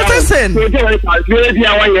 Mr. Tyson.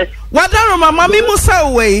 What are Mama Musa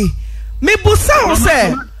away? Me Busa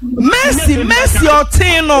say, Mercy or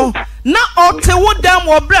Tino. Not all te wood down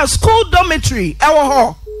or bra school dormitory. Our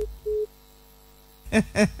hall.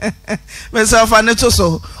 Myself and it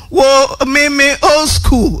also. Wo me old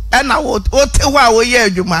school. And I would tell why we hear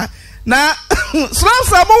you, ma. Now, slap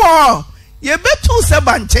some more. You bet 2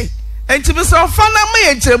 sebanche. And to be so fun of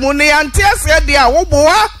me, Muni and Tia dear, oh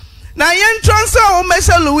boy. Now, yen transfer, oh,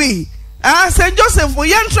 Mesha Louis. St. Joseph, for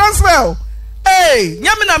yen transfer. Hey,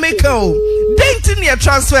 Yamina Miko. Dainty near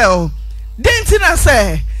transfer. Dainty, I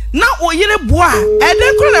say. Now, Oyereboa. And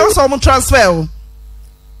then could also transfer.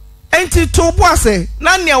 Enti to boase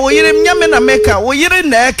na nea woyere nyame na meka woyere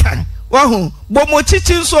na eka wahu bomo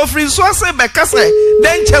chichi so free so se beka se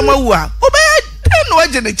den chema wu a obe den no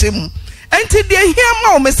agye ne chemu enti de hia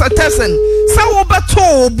ma o Mr. Tyson sa wo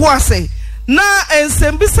beto boase na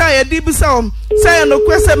ensem bisa ya di bisa o say no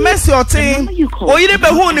kwese Mercy otin oyere be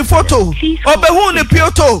hu ni photo obe hu ni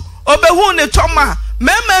pioto obe hu ni toma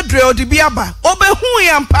meme dre odi biaba obe hu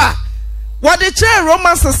yampa wode che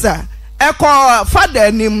romance sister eko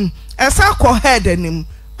father nim esa ko head nim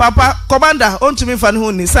papa commander ontumi fa ne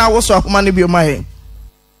hu ni sa wo so akoma ne bi o mai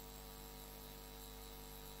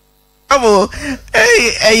abo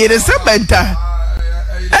yere sebenta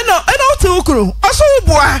eno te ukuru oso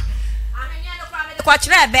ubua kwa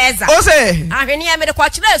chire beza o say ahwene ya me kwa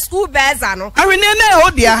chire school beza no ahwene na o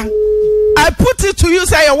dia I put it to you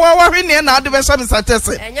say you wa ahwene na ade be so Mr.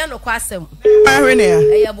 Tyson enya no kwasem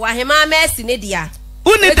ahwene ya bo ahema Mercy ne dia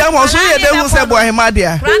uni dem wo so ye de hu se bo ahema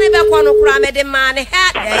dia kra ne be kwa no kra me de man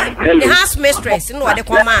the house mistress no de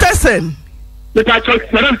kwa man Tyson the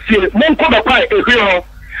church madam see mon ko ba kwa ehwe ho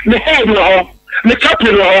me head ho me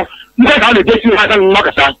chapel ho mo ka le desi ha kan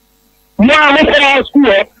makasa mo ko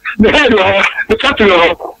school me head ho me chapel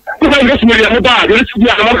ho ko ba le smiri mo ba le smiri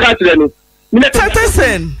ha mo ka tire no Mr.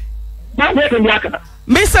 Tyson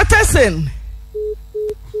Mr. Tyson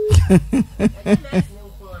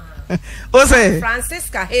o say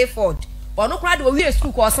Francisca Hayford ono kra de we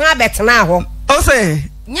school ko san abetena ho o say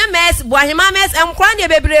nya Mercy bo ahema Mercy enkra ne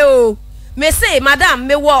bebre o me say madam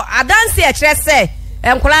me wo adanse e kire se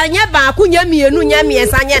enkra nya ba ko nya mienu nya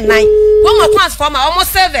miensa nya nan wo mo transformer o mo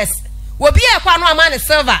service wo bi e kwa no ama ne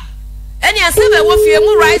server eni server wo fie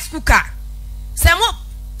mu rice cooker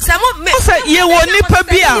me say ye wo nipa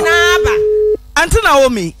bia Antina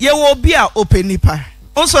Omi ye wo bia open nipa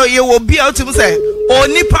also ye wo bia otim say o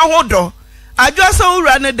nipa hodo adwasa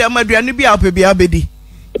owura ne dem aduane bia opebia bedi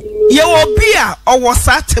ye wo bia owo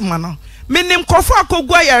satima no minim kofo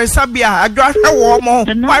akogwa yaresa bia adwahwe wo mo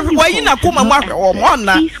wayi na kuma mo ahwe wo mo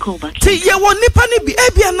na ti ye wo nipa ne bi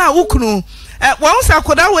ebia na wukunu won sa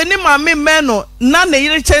koda we ni ma me no na ne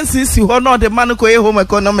yire chances si ho no de man ko e home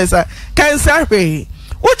economics kan sa hwe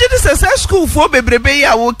uji di se school fo bebrebe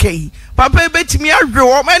ya wo kai papa betimi adwe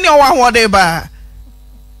wo mani o wa ho de ba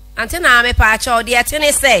ante na me pa cha de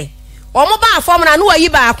ate say o mo ba form na no yi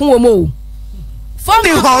ba ko wo mo form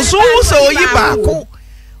ni ho so yi ba ko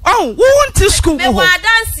oh wo want to school me wa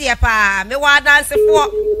dance pa me wa dance fo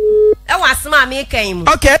e wa sma me kan mu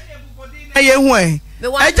okay ye hu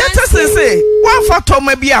ejata sese wan fa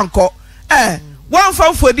toma bi anko wan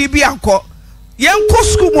fa fodi bi anko yen ko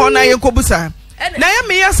school mo na yen ko busa na ye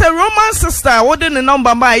me ya say Roman sister wo de ne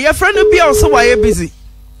number ma ye friend bi a so wa ye busy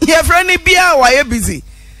ye friend bi a wa ye busy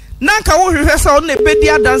na ka wo hwehwe sa on na bedi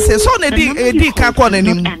adanse so na di ka ko na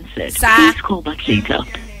nim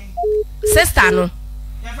sister no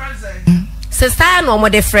sister no mo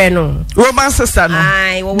de friend no Roman sister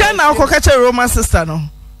no then na ko ka che Roman sister no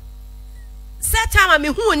setama me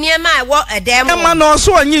hu niema e wo edem e ma no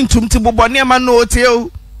so anyi ntumti bobọ niema no otie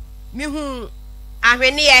o me hu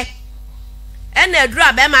ahwene ye e na aduru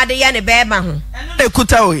abema de ye ne bema ho e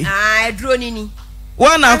kuta o aduru ni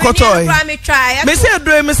wana akotoi me se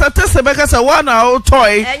aduru me satese be kasa wana o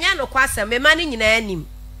toy enya no kwasa me ma ni nyina anim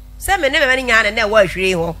se me ne me ma ni nyana na e wo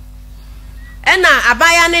ahwire ho e na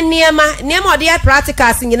abaya ne niema ode ya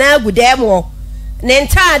practicals nyina agudem ho ne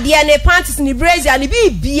ntade ne panties ne brazier ne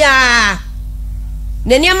bibia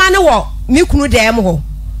ne niema ne wo mi kunu dem ho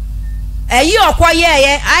eyi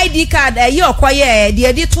okoye ID card eyi okoye de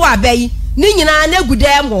edi to abai ni nyina na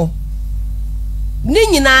gudem ho ni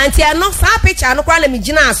nyina nti no sa picture no kwa na mi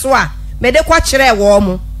gina aso a me de kwa kire wo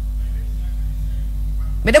mo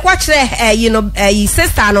me de kwa kire eyi no eyi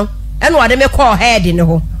sister no e no de me call head ne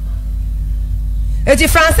ho eti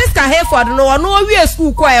Francisca Hayford no no wie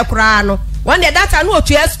school ko e kura no one day that no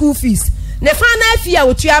otua school fees ne fa na afia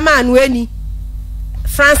otua ma no ani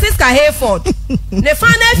Francisca Hayford ne fa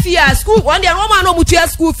na afia school one day Roma no otua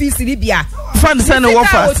school fees libia fan say no wo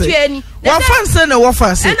fase wa fan say no wo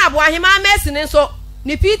fase na bo ahema mesi ne so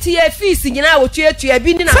ni PTA fees nyina otua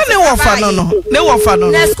bi ni na say ne wo fa no ne wo fa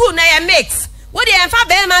no na school na ya mix wo de enfa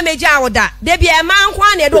be ma meja awoda de bi e ma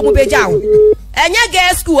nkwa na edo mo beja awo enya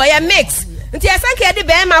girl school ya mix nti esanke de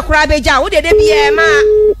be ma kura beja wo de bi e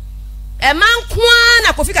ma kwa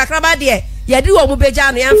na kofi kakraba de ye di wo mu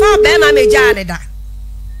beja no ye mfa be ma meja ne da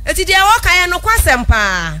eti de wo kan no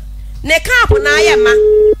kwasempa ne cap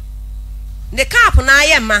na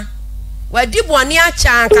ye ma wadi boni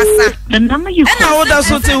acha nkasa the number you call that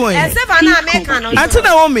so te won ensefa na America no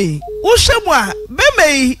antina wo me wo hwemu a be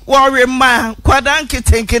mei wo re ma kwada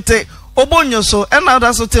nkete obonyo so na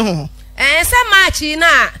that so te ho ense match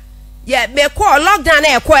na ye me call lockdown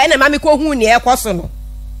na e call na ma me ko hu ne e koso no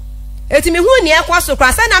eti me hu ne e koso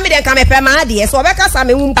kra sa na me de nka me pe ma de so obeka sa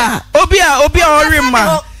me hu obi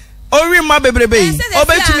a ori ma bebrebe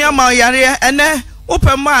obetumi ama yare ene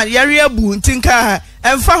ope ma yare abu ntinka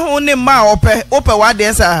emfa ho ne ma ope wa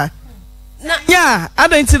de sa ya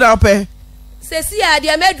adanti da ope sesi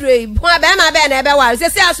ade medre ho be ma be na ebe wa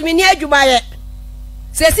sesi asumi ni adwuma ye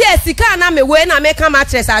sesi esika na me we na me ka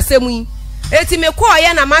mattress asemu yi eti me ko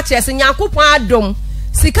ye na mattress nyankopon adom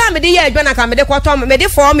sika me de ye adwa na ka me de kwato me de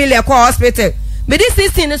 4 million ko hospital me de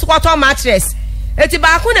 16 so kwato mattress eti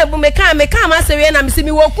ba ko na bu me ka ma sewe na me si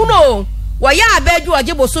mi wokuno wo ya abaju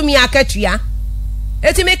oje bosomi akatua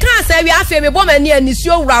eti me ka sewe afi me bo mani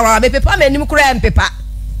anisuo wura me pepa manim kura mpepa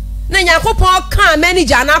na nyankopon ka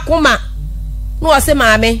manager na koma no wo se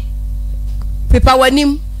maame pepa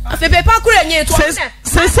wanim afi pepa kura nye to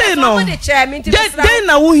se no den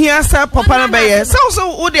na wo hia sa papa na be ye so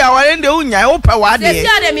wo de aware nde unya wo pa wa de se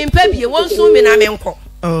sia de me mpa bie won so me na me nko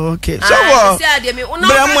okay so wo se sia de me uno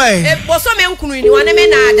boso me nkunu ni wane me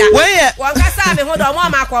na ada won ka sa me ho do mo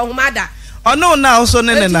ma kwa homa da ono na so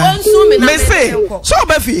ne na me say so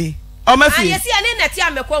obafie ayesi ane neti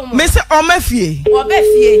amekwa mu me say obafie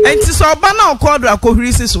enti so oba na okodo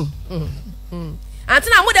akohiri siso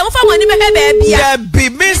antina mu de mu fa wani be bia ya bi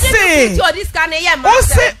me say o this can ye ma o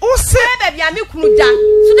say be bia me kunu da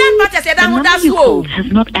student matters e da mu da so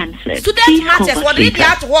student matters what did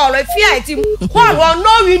that wall if you it wall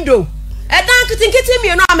no window e dan kitinkiti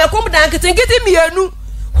mienu amekom dan kitinkiti mienu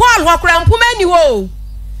wall ho kra mpoma ni wo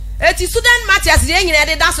eti student matters de nyina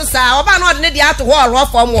de da so saa oba na ode ne de ato hall ro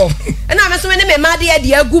form wo na me so me ne me ma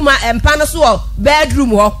de aguma empa no so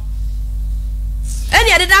bedroom ho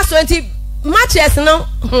eni de da so enti matters no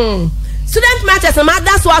student matters ma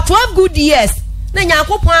da so 12 good years na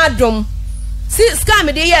Yakopon adom si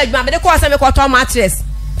scam de ye adwuma me de ko se me ko to matters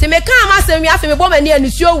ti me kan ma se mi afi me bo mani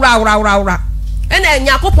anusuo wura ena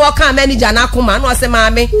Yakopon kan manager na akoma na o se ma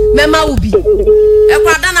me ma ubi e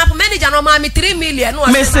kwada na manager no ma me 3 million no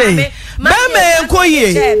o se ma me me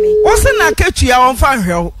enkoye o se na ketua won fa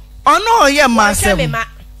hwew ono ye ma se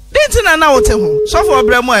dinti na na wote ho so for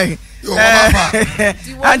bremo e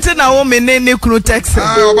anti na wo me ne kru taxi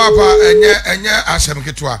obapa enye asem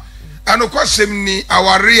ketua ano kwasem ni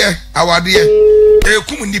awade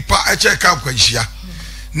ekum nipa eche ka kwanhia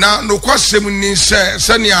na no kwasem ni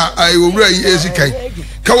se ne owura yi ezikan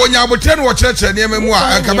ka wonya abotre no wo kyerɛkyerɛ ne emamu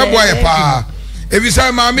a ka bebo aye pa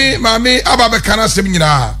ebisa mami ababe kana sem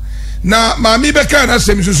nyina na mami be kana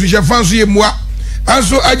sem susu hyefa so ye mua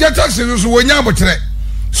anso agya taxi susu wonya abotre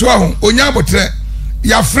so ahun onya abotre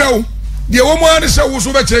ya frɛw de wo mu ane se wo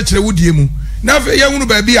so be kyerɛkyerɛ wudie mu na fe ye hunu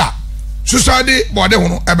ba bi a susade bode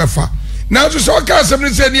hono ebefa na so so ka asem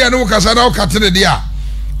ni se ne no kasa na o katene de a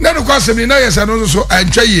na no kwasem ni na yesa no so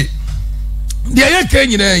antwaye de ye ka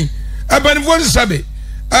nyina abanifo nsabe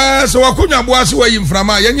so wakonya boase wayi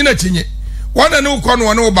mframa ye nyina tinye wana ne ukɔ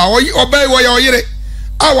no ne oba obai wo ya oyere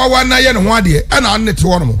awawa na ye ne ho ade ana annete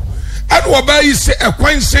wo no ana obai se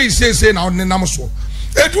ekwan sei na onne nam so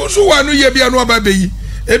edu so wanu ye bia no oba beyi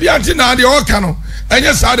ebi anti na ade o ka no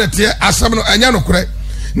enye sa de te asam no enye no kore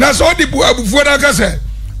na so odi bu abufuo na ka se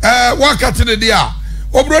wakati de dia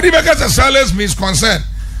obrodi be ka se silence means concern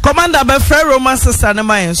commander be frɛ Roman sister ne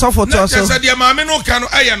man so for to so na se de maame no ka no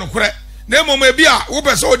eye no kore na mom ebi a wo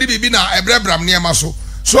be se odi bibi na ebrebram ne ma so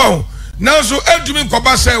now so edumi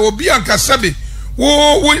nkoba say obi anka sabe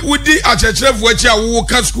wo di achechrefu achi a wo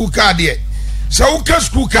ka school card de so wo ka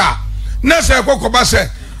school card na say kokoba say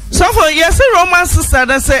so for yes Roman sister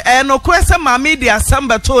that say no kwese mama di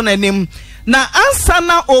asamba to nanim na ansa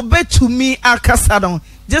na obetumi akasa don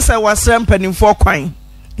just say wasra mpanimfo kwan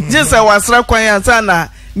just say wasra kwan ansa na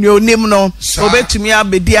ni onim no obetumi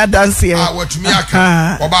abedi adanse watumi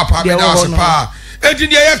aka oba pa be da sepa enti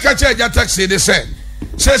de ye ka che ja taxi de say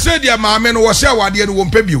se dia maame no wo se awade no wo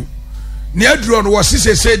mpabio ne aduro no wo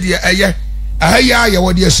se dia eye ahaya ya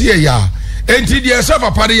wo dia se ya enti dia se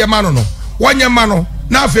papa de yema no wonye ma no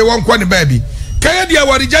na afi won kɔ ne baabi kaya dia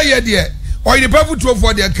wari gya ye dia Oyerepa afutuo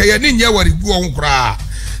fo dia kaya ne nya wari gu won kra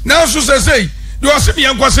na so se de wo se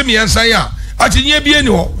miyan kwase miyan san ya atinye bie ni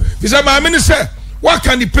ho bisa maame ne se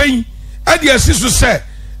waka ni pen adia sisu se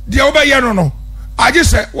dia wo ba ye no age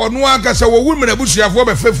se wono aka se wo wumre busuafo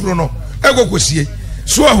be fefuru no egokosie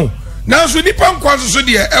so ahu na so nipa nkwanso so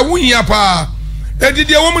de ewuhia pa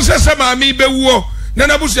edide wo mu sese maame bewuo na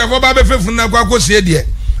nabusuafo ba be fefuru na kwakosie de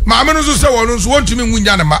maame no so se wono so wontumi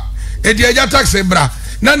nwunya ne ma edi agya taxi bra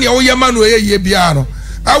na ne wo yema no ye bia no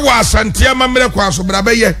awa asante amamre kwanso bra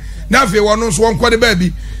be ye na afi wono so wonkɔ de ba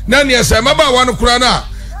bi na ne se maba wono kura na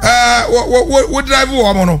wo drive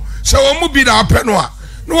wo mo no se wo mu bi na apɛ no a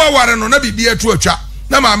no waware no na bibi atu atwa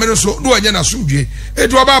na maame no so no wanya na sumdue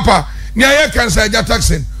edu obapa ni aye kansa ja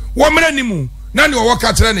taxi wo mra nimu na ne wo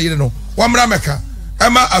ka tere ne yire no wo mra meka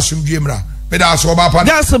ema asumdue mra be da so obapa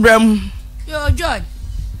gas bram yo George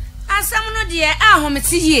asam no de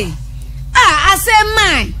ahomete ye asem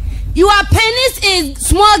man your penis is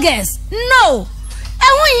small girls no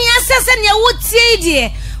ehun hia sese ne wo tie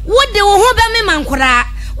de wo de wo ho be me mankora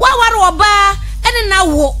wa ware oba ene na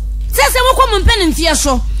wo sese wo kom mpene mfie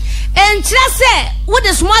so enkyira se wo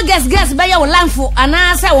de small girls be ya wo lanfo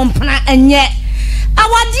ana se wo mpana enye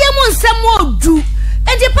awade mu nsem odu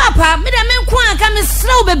enti papa me de me nko aka me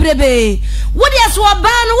srew bebrebe wo de so oba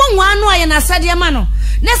no wo nwa no aye na sade ma no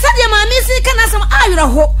na sade ma me si kana sam ayro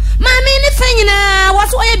ho ma me ni fanyina wo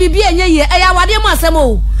so oye bibia enye ye eya awade mu asem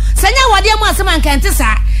o sanya awade mu asem ankante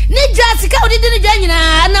sa ni dwa sika odidi ni dwa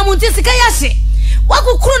nyina na munti sika yahye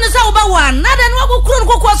wakukuru ne sa oba wan na da no wakukuru no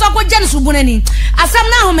kokɔ so akɔ gyan subunani asam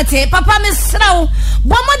na homete papa me sraw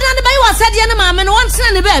bo modana ne bayi wasade ne maame no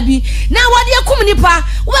wontsena ne baabi na wade akum nipa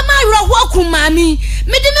wo ma awro ho akum maami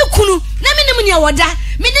mede me kunu na menim ne woda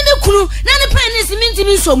mede me kunu na ne panis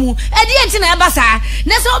mintimi somu edi enti na ebasa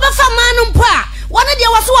na se obefa manu mpo a wona de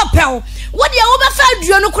waso wopɛw wo de obefa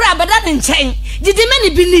aduo no kura abada ne nkyɛn didi me ne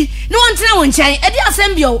bini ne wontsena won nkyɛn edi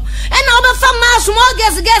asem bio ɛna obefa ma small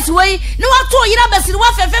girls wei ne wato yira basiri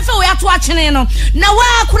wa fefefe wo yato akyene no na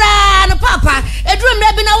wa kura no papa eduru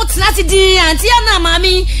mra bi na wo tena ti din anti ya na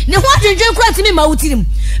maami ne ho adwendwen kura ti me ma wotirim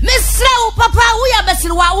me sraw papa wo ya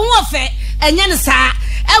basiri wa wo ofe enye ne saa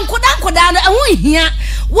enkoda no ehun hia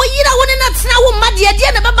wo yira wo ne na tena wo made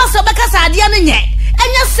de na baba so beka sa ade no nye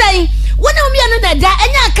enya sen wo ne omi no da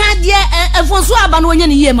enya ka de efonso aba no onye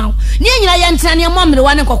ne yie ma ne nyina ye ntena ne momre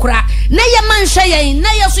wa ne kokora na ye manhwe ye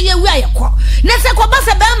na ye so ye wi ayekọ na se ko ba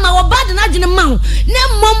se ba ma wo bad na dwene ma ne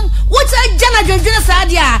mom wo ta jana dwene sa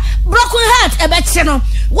ade a broken heart e be che no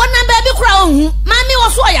wona ba bi kura ohu mami wo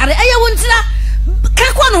so yare eye wo ntira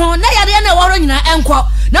kakwa no na yare na woro nyina enko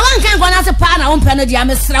na wankan kwa na se pa na won pa na dia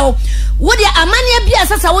mesra wo wo dia amane bia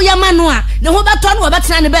sasa wo yama no a ne ho beto no wo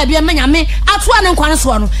betena ne ba bia manyame ato ane nkwan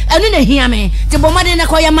so no enu na hia me te bomade ne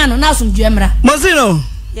ko yama no na asomdue mra Mozino.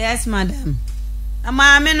 Yes madam.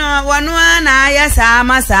 Amame no wono na aya sa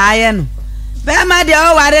ma sa aya no be ma de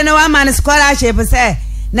o ware no wa man scholarship se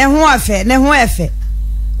ne ho efe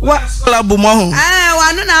Scholar bu mo ho.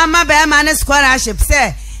 Wano na ama be ma ne scholarship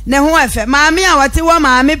se ne ho efe maame a wote wo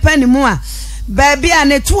maame panimu a ba bia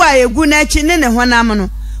ne to a egu na chi ne honam no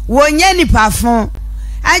wonye nipa fon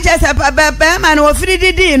aje se be ma ne wo firi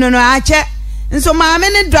didi no ache nso maame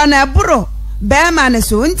ne do na eburo be ma ne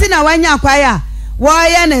so nti na wanya kwaya wo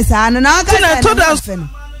ye ne sa no na ka na to da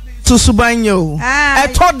to subanyo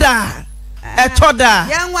etoda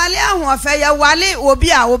ya nwale ahofe ya wale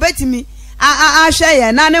obi a obetimi ahwe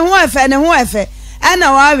ye na ne ho efe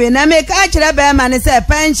ana wawe na me ka kire be ma ne se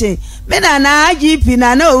pension me na GP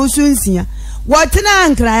na osu nsia wotena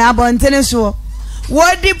ankra ya bontene so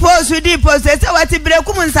wodi post se wati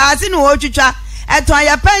brekum nsaase no otwitwa eton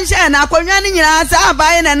ya pension na akonwa ne nyina sa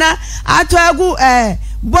abaye na ato agu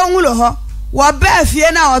bonwulo ho wo ba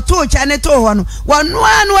fie na oto cha ne to ho no wonu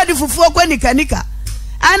anu wadi fufuo kwa nika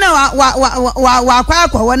ana wa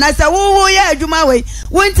kwa wona sa wo ya adwuma we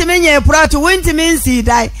wontimi nye prato wontimi nsi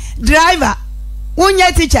dai driver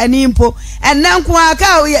wonya teacher ni mpo enanko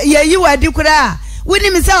aka yeyi wadi kura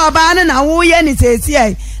woni mi se oba no na wo ye ni sesi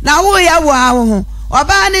ai na wo ya wo awo ho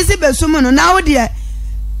oba ne si besum no na wo de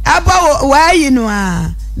aba wa yi no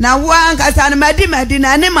a na wo ankasa no madi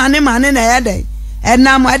na ne mane na ya dai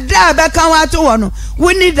enam ada be kan wa to wo no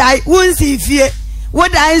woni dai wonsi fie wo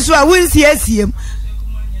dai so a wonsi asiem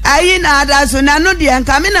ayi na ada so na no de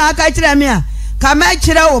nka me na aka kire me a ka ma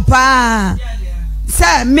kire wo pa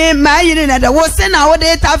se me ma yiri na da wo se na wo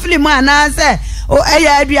de tafili mu ana se o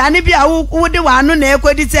eya aduane bia wo de wano na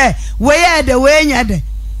ekodi se we ye de we nya de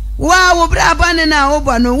wa wo bra ba ne na wo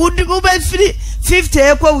bo no wo be firi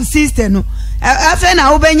 50 ekwo 60 no afa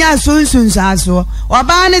na wo be nya sunsun saso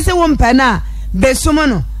oba ne se wo mpa na besum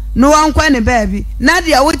no no wankwa ne baabi na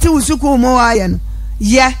de wo ti usuku mu wa ye no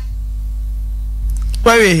ye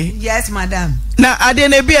Wait. Yes, madam. Na ade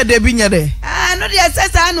na bi ade bi nyade. No dey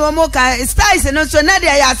sesa no mo ka styles no so na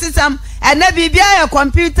dey ya sesam and na bibia ya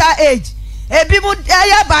computer age. Ebi mu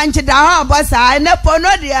ya banch da ha bosa na po no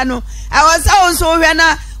dey no. I was also hwe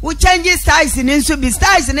na we change styles ni nso bi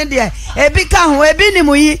styles ni dey. Ebi ka ho ebi ni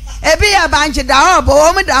mu yi. Ebi ya banch da ha bo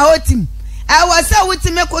wo mu da ho tim. I was say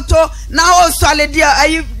wutime koto na ho solid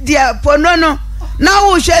dia po no na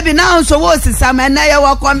wo hwe bi na so wo sesam na ya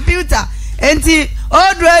wa computer. Enti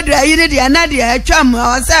odu ayire dia na dia atwam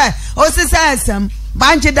o se o sisa asem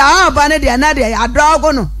banche da ha ba ne dia na dia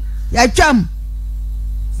adogo no ya twam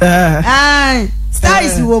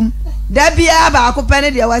styles wom da bia ba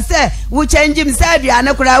akopane dia wa se wo change him say dia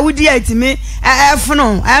na kura wudi atimi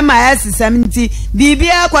efono ma asesam nti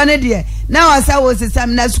bibia kwa ne dia na wa sa wo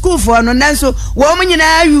sisam na school for no nanso wo mu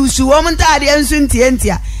nyina yusu wo mu ntade ensu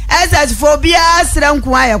ntientia SS for bia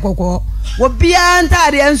sranku ayekoko wo bia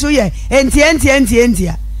ntade ensu ye entia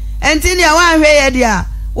enti ne wa hwe ye dia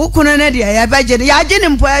ukunu ne dia ya bagye ya gye ne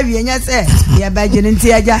mpo awie nya se ya bagye ne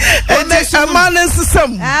ntia ja enti amane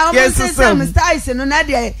sisam yes sisam styles no na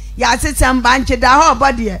dia ya sisam banche da ho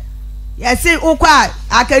body ya si ukwa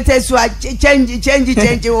aketesu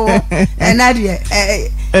change wo na dia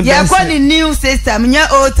ya kwa ni new system nya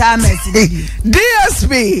old timers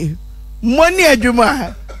DSP money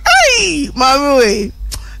adwuma ai mama we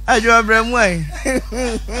adwuma bremu ai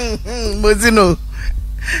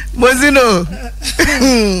Mozino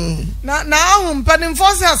na ahum panin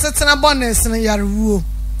force asetena bonus na yarewuo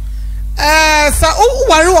sa o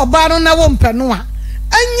ware oba no na wo mpeno a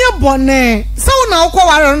anya bone sa wo na wo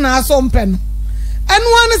ware no na aso mpeno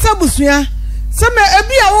enu ane sa busua se me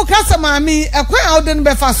ebi a wo kasa maami ekwan a wo de no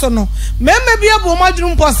befa so no meme bi abo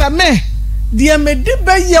madwuru mposa me de me di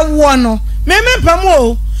be ye wo no meme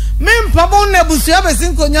mpamo me mpamo na busua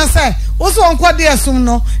besin konya sai wo so onko de esum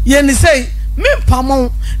no ye ni sei me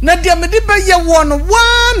mpamo na de me di be ye wo no wa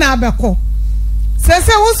na abeko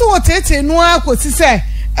se wo so wo tete no akosi se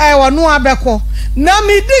wo no abeko na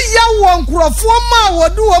me di ya wo nkrofo ma wo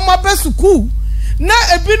du wo ma be suku na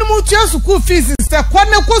ebinum tua suku fees se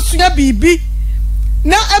kwane kosua bibi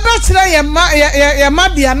na ebetira ye ma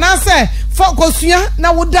dia na say for kosua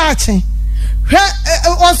na wodache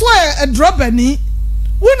oso e drobani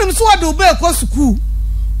wonim so wode oba ekọ school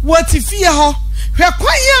wotifie ho hwe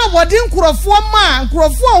kwan ya wode nkurofo ma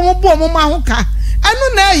nkurofo omobo omoma ho ka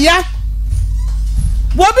anu na ya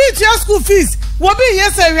wobi tia school fees wobi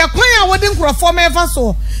yese hwe kwan ya wode nkurofo ma efa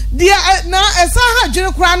so dia na esa ha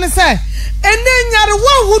dwene kura ne say ene nyare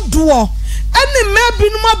wo hudo ene ma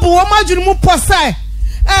binum abo ma dwene mu posai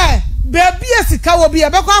baby esika wobi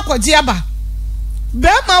ebekọ akọje aba be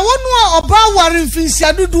ma wonu oba ware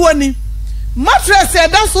mfinsia dudu ni mattress e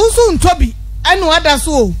da so ntobi enu ada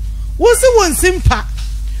so wosi wonsimpa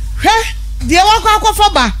hwe de wakọ akọfa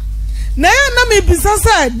ba na ya na me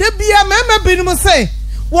bisasa de bia mema binum say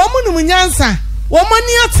wo munum nyansa wo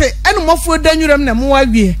mani ate enu mofo danwuram na mo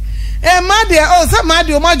wawie ma de o sa ma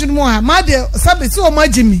de o majunu mo ha ma de sabe si o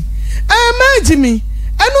majimi ma jimi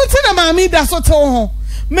enu ti na ma mi da so te ho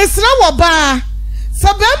mesra wo ba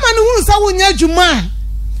sabe ma no hu sa wonya dwuma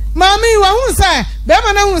mami wa hu sa be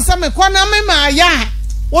ma na hu sa me kwana me ma ya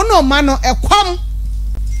wono ma no ekwam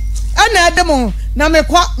ana ademo na me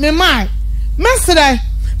kwa me mai mesra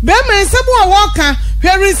be ma nsebu a woka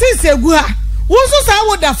hwe resist egu ha wo so sa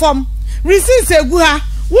wo da fom resist egu ha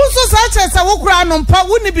wo so sa chesa wo kura no mpa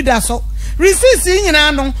wo ni bi da so resist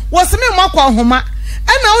nyina no wo se me makwa homa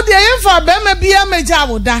ana wo de yemfa be ma bia meja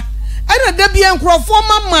wo da ana da bia nkrofo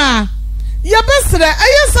mama ya besre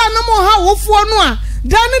ayesa no mo ha wofo no a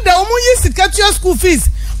dan da omo yi sikatua school fees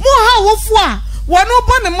mo ha wofo a wono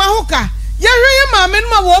bo ne mahoka ya hweye maame no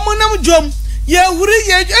ma wo mo nam dwom ya wuri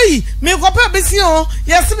ye me kopa besi ho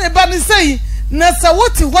ya se me ba ne sei na sa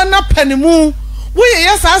woti ho na panimu wo ye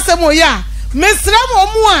yesa asemo ya mesra mo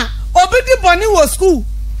mu a obidi boni wo school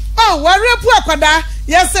warepu akwada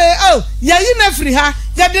ya say ya yi na free ha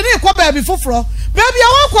ya de ne ko ba bi foforo baby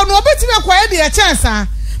awakọ no obetime akwaye de chance a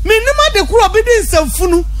minima de kuro obidi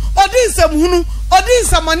nsamfunu odi nsamhunu odi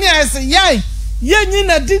nsamani ase yai yenyi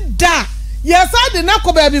na dida ya sa de na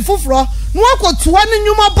ko ba bi foforo no akotoa ne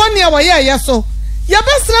nwuma bone a waye ye so ya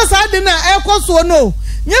besra sa de na ekoso no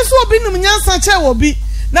nyeso obi num nyansa che obi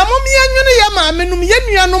na mom ye nwunu ya ma menum ye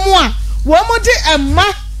nuanom a wo mo de emma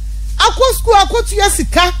akọ school akotua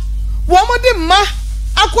sika wo mo de ma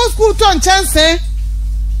akọ school to nchanse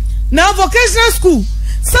na vocational school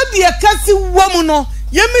sabi akasi womu no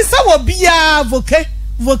yemisa wo bia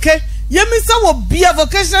voke yemisa wo bia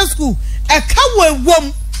vocational school eka wo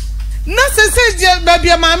wom na sese je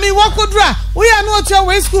babia mami wakodra wo ya no otua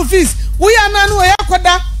we school fees wo ya na no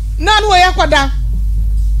yakoda na no yakoda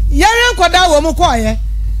yare koda wo mu koye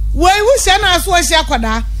wo hye na aso hye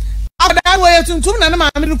akoda akoda wo yetuntum na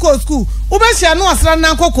mami no ko school wo be hye no asra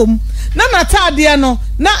na kokom na natade no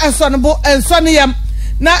na eso no bo enso ne yam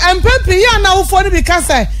na empepi ya na ufo ni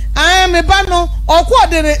bikasa me ba no okwo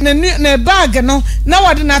de ne bag no na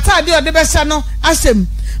wode natade ode be hye no ahyem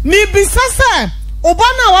mi bisasa oba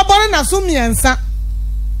na wabore na so miensa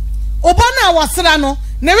oba na wasra no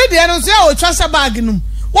ne we de no so ya otwa bag num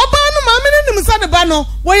woba no ma me nim sa de ba no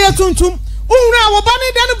wo ye tuntum unhura woba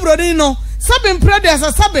ne de no brodi no sabe mpre de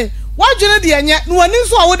asa sabe wadwene de enye no wani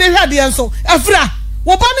so a wo de hwade enso afra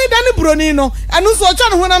woba ne de no broni no anu so otwa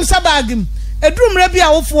no honam sa bag m edurumre bia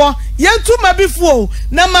wofo yentu mabifuo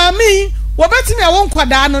na maami wobetimi awon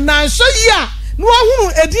kwada no na so yi a no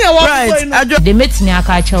ahunu edin a wo no de metimi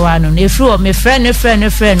aka achewa no na efri o me friend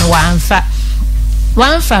no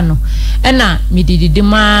wanfa no na midididi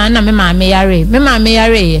ma na me maame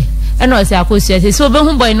yare ye ena o se akosia se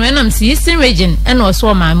obehu boy no enam si Eastern region ena o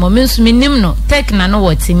so maame me nso minim no tek na no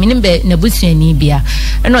woti minim be na busuani bia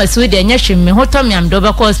ena o se we de nya hwemme hotom am do be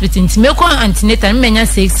hospital ntimeko antenatal menya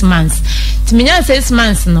 6 months timinya 6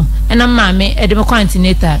 months no ena maame e de me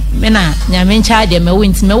antenatal me na nyame ncha de me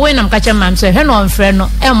wenti me we nam kacha maame so hwe no onfre no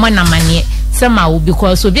e mo na mane sama wo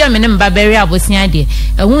because obi amene mbabere abosia de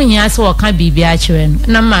ehun hia se wo ka bibia kire no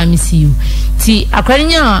na maame si you ti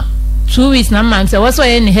akwanya 2 weeks na mam say what's why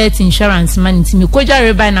any health insurance man ti me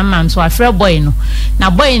kojare by na mam so afre boy no na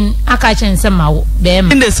boy aka chen say mawo be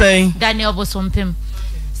ma in the say Daniel Bosompem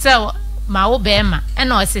so mawo be ma e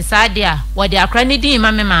na o se sade a wo de akra ne din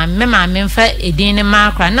ma me mfa edin ne ma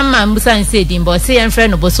akra na mam busan say edin bo say en frɛ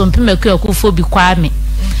no Bosompem akufo bi kwa me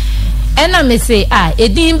ena me say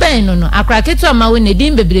edin ben no akra ketu amawo ne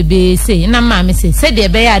edin bebrebe say na mam say de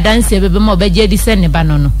be ya dance bebe ma obeje di se ne ba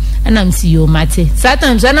no ena msi yo mate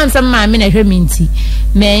sometimes ena msa mam na hwe minti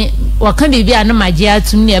me waka bibi a no maje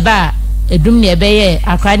atum ne ba edum ne be ye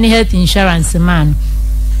akra ne health insurance man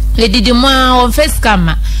edidi mo on face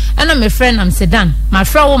camera ena me friend am sedan ma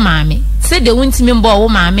fra wo mame said the won't mean bo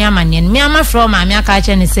maame amane me ama from maame aka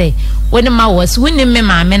che ne say when ma was winning me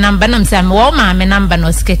maame number nam say me wo maame number no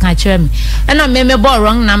ske ka che me na me bo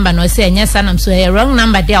wrong number no say nya sanam so wrong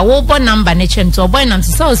number there wo bo number ne chem to boy nam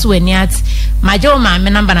so so ani at ma je wo maame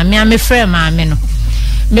number na me am frame maame no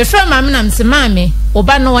me frame maame nam say maame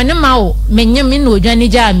oba no woni ma wo menye me no odwane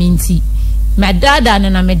ja minti my dada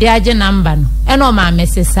na me de age number no eno ma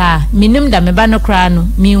mesesa minim da me ba no kra no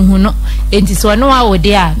mi hu no enti so no wa wo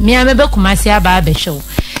de a me amebe kumasi aba be show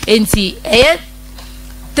enti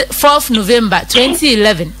 4th November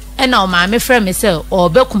 2011 ena o ma me frɛ me sɛ o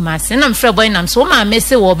be kumasi na me frɛ boy nam so o ma me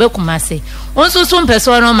sɛ o be kumasi onso so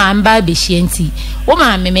mpeso no ma mba be hie enti o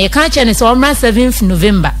ma me ka che ne sɛ o mra 7th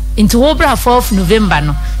November enti wo bra 4th November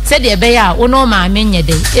no sɛ de be ya wo no ma me nye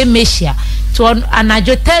de emehia to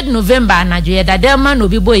anajo 3rd November anajo ye dadema no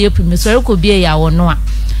bi boye primisori ko bie ya wono a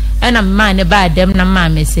ena mma ne ba dem na mma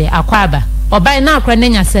me se akwaba obai na akra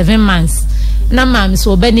nenya 7 months na mma me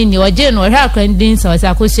so obani ni oje no hwa akra ndin sa wasa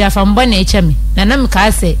akosua fa mbo na echemi na nam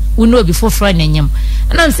ka se unu obi foforo nenyem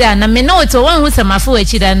na me se na me na oto wan hu samafo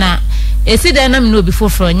achi da na esi da na me no obi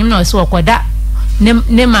foforo nyem na so okoda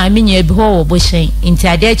ne ma me nya bi ho wo bo hyen inti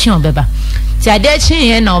ade achi obeba ti ade achi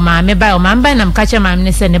ye na o ma me ba o ma mba na mka che ma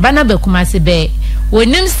me se ne ba na bakuma se be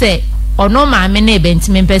wonim se ono ma me na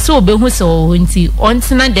ebentime mpese obehu se o nti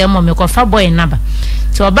ontena de mo me kofa boy naba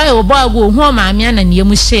ti oba e obo agu hu ma me na ne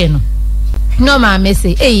mu hye no ma me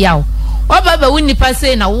se yawo oba ba wuni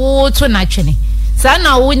pase na wo to na twene sa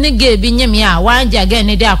na wo ni ge bi nyem ya wanja ge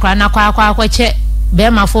ne de akra na kwa che be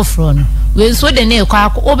ma foforo no we so de ne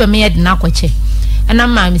kwa oba me ye de na kwache ana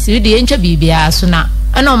ma me se de encha bibia so na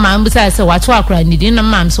ana ma mbusa se wato akra ni din na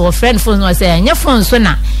ma so friend phone no se anya phone so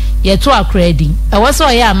na ye to akra din e wo so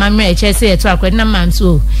ya amamre e che se ye to akra na ma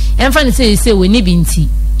so emfa ni se we ni binti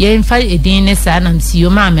ye emfa edin ne sa na msi yo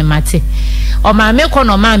ma me mate o ma me ko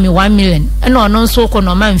no ma me 1 million ana ono so ko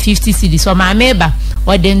no ma 50 cedis o ma me ba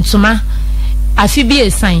o de ntuma afi bi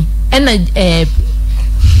esan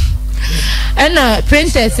ana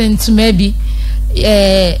princess ntuma bi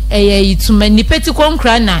ituma ni peti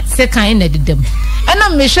konkra na sekan na dedem ana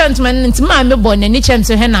me hwe ntuma ntuma me bo na ni chem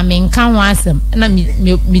so he na me nka ho asem na me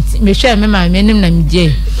hwe me ma me nim na me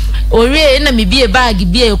je ore na me bie bag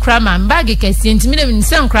bie kra ma bag kesi ntimi na me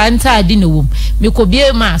sen kra nta adi na wom me ko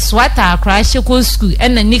bie ma swata akra hye ko school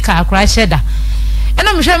ana nika akra hye da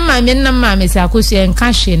ana me hwe ma me na ma me sa akosu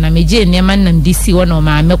nka hye na me je ne ma na me disi wo na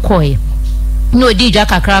ma me koye no di jwa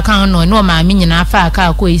kakra kan no ma me nyina fa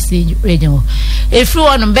aka ko isi region efru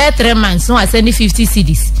on be 3 months no asend 50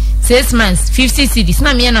 cedis 6 months 50 cedis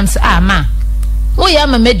na me nam ma wo ya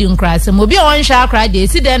ma medi nkra se mo bi on hwa akra de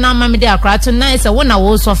esi de na ma me de akra to na se wo na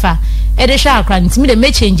wo sofa e de hwa akra ntimi de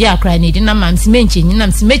me change akra ni de na ma me change na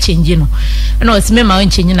me change no na o se me ma on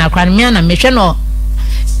change na akra me na me hwe no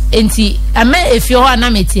enti ama efio ho na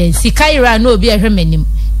me tie sikaira na obi ehwe manim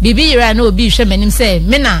bibi ira na obi hwe manim se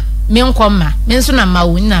me na me nkoma me nso na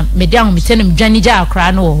mawu na me de ahom tenem dwane ja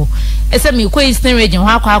akra no ho ese me ko Eastern region ho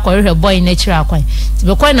akwa rehwe boy na kira akwa ti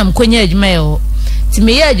be ko na mkonya adwuma ye ho ti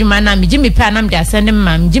me ye adwuma na me gimi pa na me de asende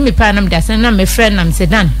ma me gimi pa na me de asende na me friend na me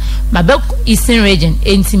sedan ma be Eastern region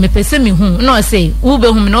enti me pese me hu no say wo be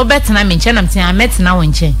hu me no betena me nche na me tia metena wo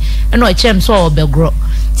nche na o chem so o be gro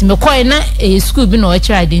ti me ko na school bi na o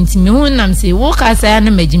kira de enti me hu na me say wo ka sa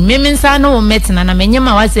na me gimi me nsa na wo metena na me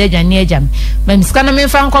nyema wa sa adwane agya me miska na me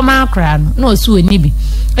fa nkoma akra no o su oni bi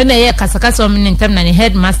na ye kasakasa o me ntem na ne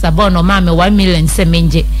headmaster bon o ma me 1 million se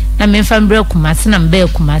menje na me fa mbre kumase na mbe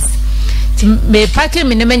kumase me pake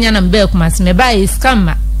me ne menya na mbe kumase me ba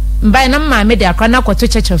iskama mba na ma me de akra na kwato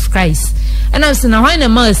Church of Christ ana se na hwan na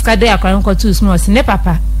ma iska de akra kwato su no se ne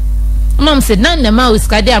papa mom said na na ma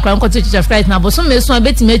iska de akra kwato Church of Christ na bo so me so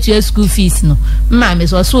abetime tu school fees no ma me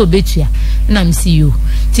so obetua na me see you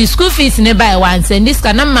ti school fees ne ba wan send this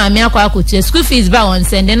ka na ma me akwa akotua school fees ba wan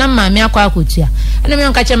send na ma me akwa akotua ana me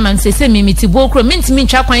nka chema se me miti bo kro me ntimi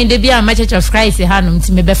ntwa kwan de bia ma Church of Christ ha no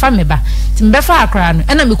ntimi be fa me ba ntimi be fa akra no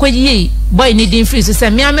ana me kwaji boy ni din free so se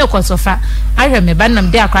me amekosofa ahwe me ba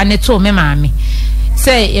nam de akra ne to me ma me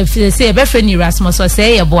say if say be friend Erasmus so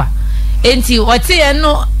say ye boa enti otie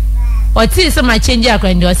no oti se ma change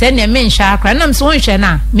akra ndi o se ne me nhwa akra nam so nhwe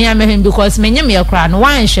na me amehwen because me nyem akra no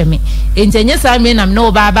wan hwe me entenye sa me nam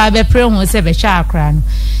no ba be pre hu se be hwa akra no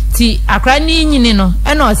ti akra ni nyini no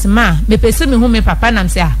e na o se ma me pese me hu me papa nam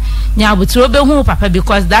se nya abutro be hu papa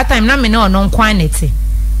because that time na me no no nkwan nete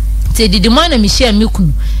ti didi mo na me share me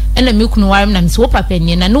kunu e na me kunu warim nam se wo papa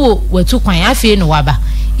ni na no watu kwan afie no waba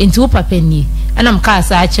enti wo papa ni ana mka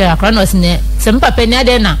sa ache akra no se ne se papa ni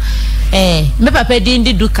ade na me papa di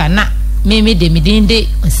ndi duka na me de me di ndi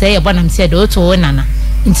se ye bonam se de oto nana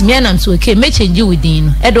ntimi anam so okay me change within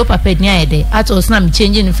no edo papa ni ayede ato so na me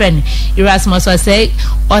change ni friend Erasmus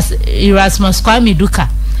Erasmus kwa me duka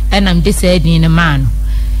enam de say din man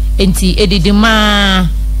enti edidi ma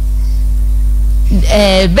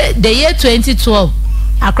the year 2012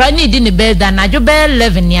 akra ni di ne birthday na jo be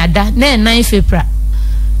 11 ni ada na 9 February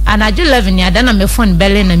anajo 11 ni ada na me phone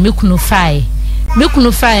belle na me kunu fai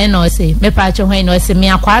na o say me pa cho hwan na o say me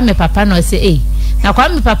akwa me papa na o say na kwa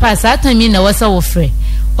me papa sa atami na wo sa wo frɛ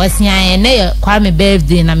wasian na kwa me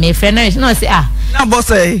birthday na me frɛ na o say na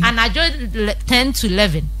boss anajo 10 to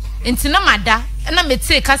 11 enti na mada na me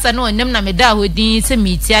te kasa na onem na me da hodin se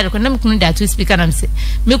me ti are ko na me kunu da to speaker na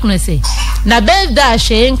me kunu say na birthday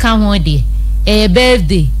ahwe nka ho de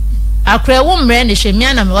birthday akra wo mre ne hwe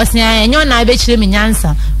me na me wasian enyo na be kire me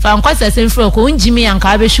nyansa fa nkwasa se mfro ko unjimi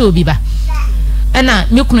yanka be hwe obi ba ana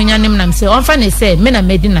me kunu nyanem na me say onfa ne say me na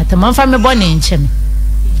medi na tam onfa me bo ne nkyem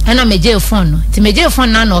ana meje phone no ti meje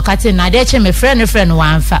phone na o kate na de che me friend wa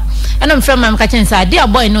anfa ana me friend ma me kate say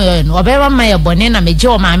ade boy no yo no obe ma ye bone na meje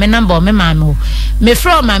o ma me number o me ma me ho me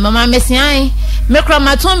friend ma mama me sian me kra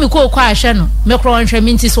ma ton me ko kwa ahwe no me kra onhwe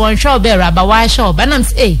me nti so onhwe obe raba wa ahwe oba na me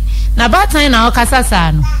say na batan na o kasa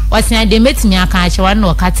sa no wasian de metimi aka ahwe wa na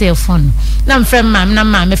o kate phone na me friend ma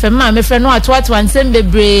me friend no ato ansem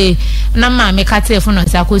bebre na ma me kate phone no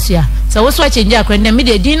sa kosua so wo so change akra na me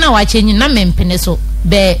de din na wa change na me mpene so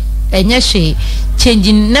be enye hwe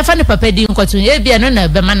changing nefa ne papa di nkoto e bia no na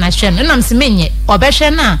be ma na hwe no nam se menye obehwe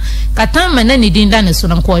na katama na ni din da ne so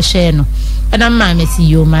no ko hwe no na ma me si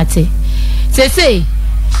yo mate say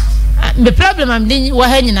the problem am din wo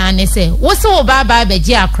ha nyina ne say wo se wo baba be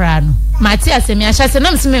gi akra no mate asemi ahya se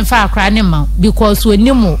nam se me fa akra ne ma because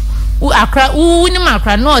onimo akra unim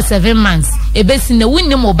akra no 7 months ebesi na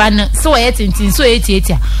wunim oba no so ye tintin so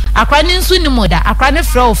etietia akra ne nsu nim da akra ne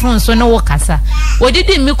fra ofon so no wo kasa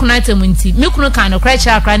odidi mikunu atamunti mikunu kan no kra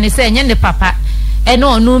cha akra ne se enye ne papa ene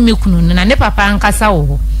onu mikunu na ne papa ankasa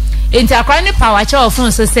wo enti akra ne power cha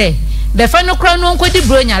ofon so se be fa no kra no nkodi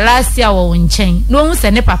bronya last year wo nchen no hu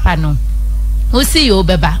se ne papa no usi yo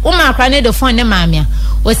beba uma akra ne de phone ne mamia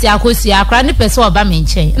osi akosi akra ne pese oba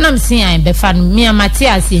menchen na msi an be fa no mi amate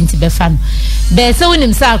ase enti be fa no be se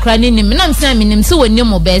wonim sa akra ne nim na msi aminim se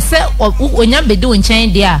wonim be se onya bedi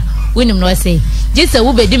wonchen de a wonim no se gise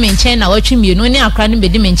wo bedi menchen na watwemienu ne akra ne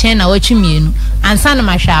bedi menchen na watwemienu ansa na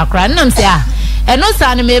mahwa akra na msi eno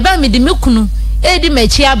sa ne meba me de mekunu edi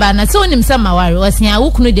mechi aba na se wonim se maware osia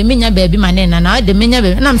wokunu de menya baabi mane na de menya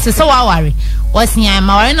baabi na msi se waware osia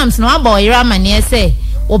maware na msi no aba oyera mane se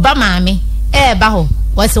oba maame ba ho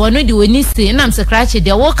wase wonu de woni se na msi krache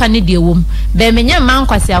de wo ka ne de wom be menya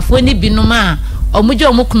mankwase afo ni binom a omuje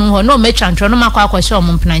omukunu ho no metwantro no makwa akwhye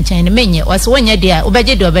omompena nchen ne menye wase wonya de a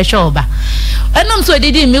obeje de obehwe oba enum so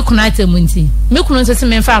didi mikunu atamunti mikunu so se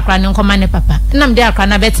memfa akra ne nkoma ne papa enam de akra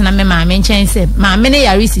na betena me maame nchen se maame ne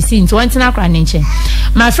yare sisi nti wontina akra ne nchen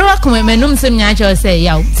ma fre wakoma menum se nya che se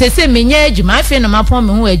yaw se menye adwuma afi no mapon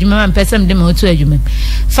me ho adwuma ma mpesem de me otu adwuma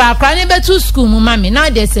fa akra ne betu school mu mami na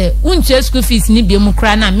de se untu school fees ni bia mu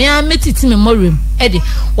kra na me ametiti me morem edi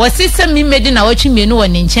wosise mi medi na watwemienu wo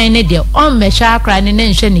ne nchen ne de on mehwa akra ne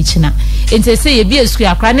nhwe ne china enti se ye bia school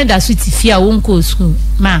akra ne da so tifia wonko school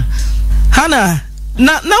ma Hana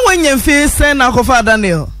na wenye mfi se na kofa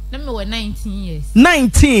Daniel na me were 19 years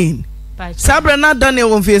 19 Sabra na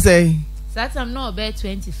Daniel mfi se Satam no be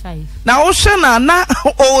 25 na wo hwe na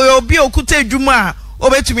obi okuta adwuma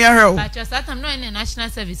obetumi ahwe Pacho Satam no in national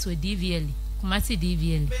service with DVL Kumasi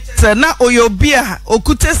DVL se na oyobi a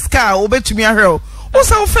okuta ska obetumi ahwe wo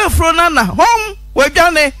sa wo fefro na hom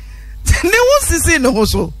wadwane ne wo sisi ne ho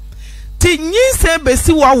so ti nyi se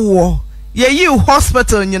besi wawo ye you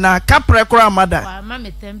hospital nyina kapre kora mada wa ma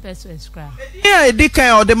me 10 pesos kra yeah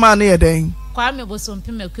edikan o de man ye den kwa me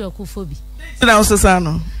bosompi me ku akufobi na osesa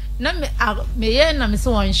no na me ye na me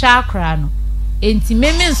so won sha kra no enti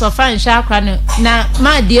me nso fa sha kra no na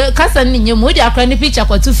ma de kasa ni nyem o de akra ni picture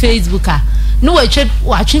kwa to Facebook a no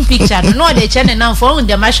watching picture no de chene na for on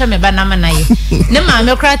de ma hwe me ba na ma ye ne ma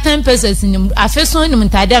me kra 10 pesos ni afeso ni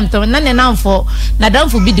mtade am to na ne na mfo na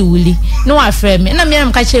damfo bi de wuli no wa frɛ me na me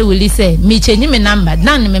am ka che wuli se me chenyi me number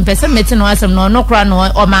na ne me pese meti no asem no kra no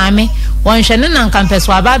o maame won hwe ne na nka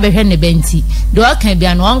peso aba behwe ne benti de o kan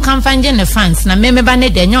bia no on kan fanje ne fans na me ba ne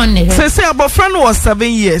de nyon ne hwe se abofra no was 7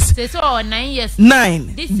 years se so 9 years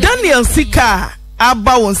 9 Daniel Sika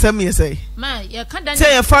aba won sem ye say ma ye kan Daniel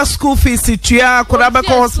say for school fees tua koda be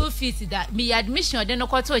ko school fees da me admission de no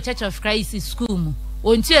ko to Church of Christ school mu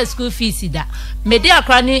onti school fees da me de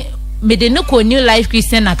akra ni me de no ko New Life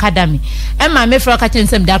Christian Academy e ma me fra ka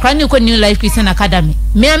chensem da kra ne ko New Life Christian Academy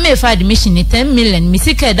me am fa admission ni 10 million me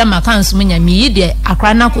sika da accounts munya me yi de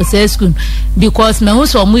akra na ko say school because me hu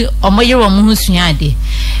so omoyere omo hu sua ade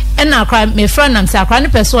e na akra me fra nam say akra ne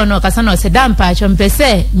person no kasa na o se da mpa cho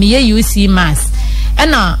mpese me ye UC mass e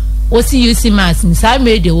na o si UC mass ni sa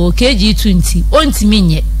me de o KG 20 ontimi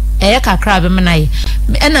nye eye kakra be menaye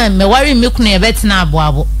ena me wari me kunu e betina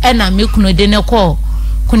aboabo ena me kunu de ne ko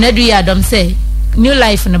kunadu ya dom say New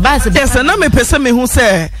Life no ba se yes na me pese me hu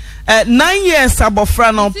say 9 years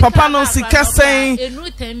abofra no papa no sika sen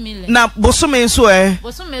na bosome so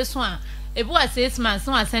bosome so a ebu a 6 months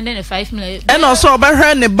no ascending 5 million ena so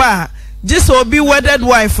obehwe ne ba just obi wedded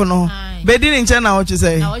wife no be di nche na wo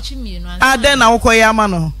say na wo chimi no aden na wo koya ama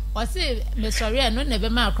no o say me sorry no na be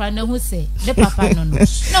ma akra na hu say de papa no no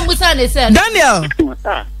na musa ne say Daniel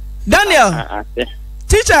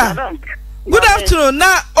teacher good afternoon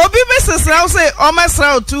na obi business now say almost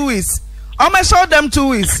 2 weeks almost show them 2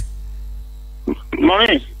 weeks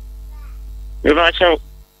mommy we va show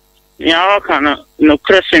ya kana no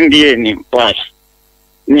crescent die ni boy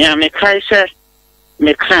ni a me kai say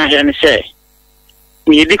me kan ya ni say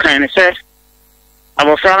ni di kan ni say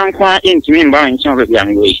abofran kwa intimi mba nchen be bia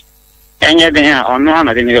ngoi enye den a ono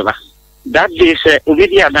na de ni ba that day say obi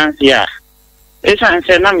dia dance ya esa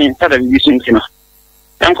say na me tada bi sintima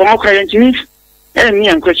en como creyentini ni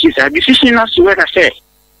en kwachi sa decision na so weka say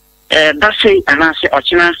that say anase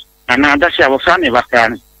ochina ana that say abofran ne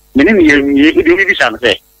bakran me ni ye bi sa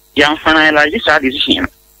say ya finalize this decision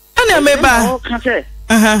ana me ba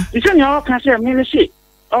ise ni o kan say me say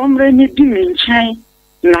omre ni di me nchan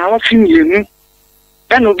na wa fi mienu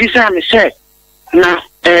and obi say me say na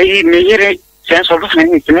me yere sense of me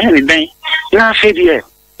ni ben na fe die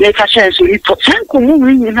le ka say so ni to san ko mu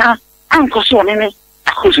ni na anko so me ne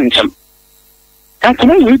akosuntam and ko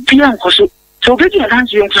mu pi anko so be dia dan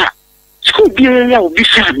yon ka school bi ya obi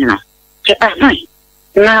say me na ke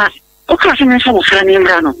na o ka se me sa bo fra ni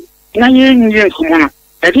mra no na ye ni ye ko mo no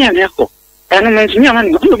e dia ne ko and me ni ama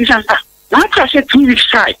ni obi say na ka se 2 weeks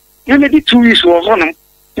try you may be 2 weeks wo ho no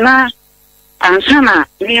na ansana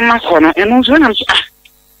ni makono eno so na na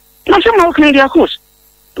se ma okne dia course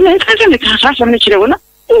me ka me ka sa me chire wona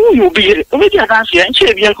you be o be dia dance ya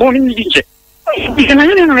chire bi ko ni dinje bi kana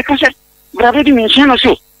ni na me ka se brave di me chano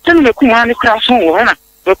so tenu me kuma ni kra so wo na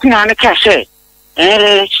me kuma ni ka se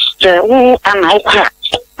o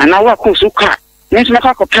ana wa ko so ka ni se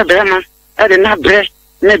ka ko pebe ma e de na bre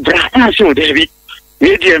me bra na so de bi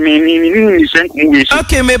me dia me ni sen ko mu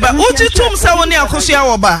okay meba uji tum sa woni akosia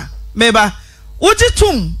wo ba meba uji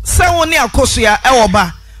tum sa woni akosia e wo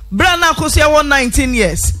ba bra na akosia wo 19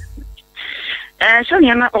 years so ni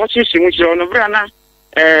na o chi simu jo no bra na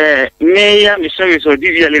me ya me service o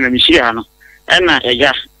divia le na mi shia no na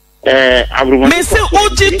eja abrumo me se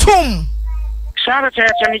uji tum sara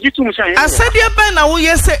cha mi jitum sa asadia ba na wo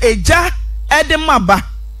yese eja e de maba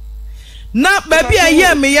na ba bia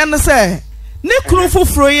ye me ya no se ne kru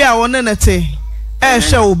foforo yi a wona na te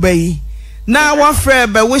hwe obayi na wa frɛ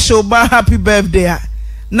be wish oba happy birthday a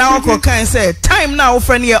na wo kan say time na wo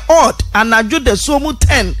frɛ ne odd anadwo de so mu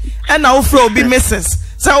 10 na wo frɛ obi misses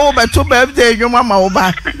say wo be to birthday dwuma ma wo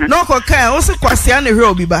ba na wo kan wo se kwase a ne hwe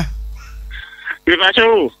obi ba mi ba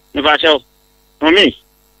cho mami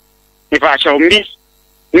mi ba cho mi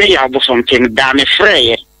ya bo something da me frɛ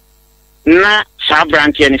ye na sa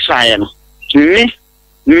branch ni sa ye no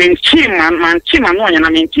min tima no nya na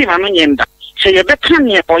min tima no nyenda se ye bekan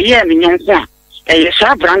ye oye ni nyonko a ye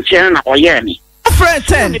sa branch na oye ni friend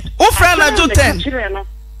 10 o friend na do 10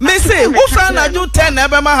 me say o friend na do 10 na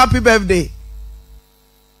be ma happy birthday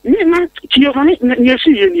ni man ti yo ni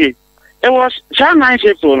si ye ni it was 9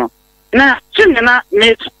 people no na tin na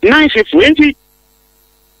me 9 people enti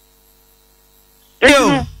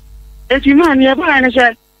enti man ye ba na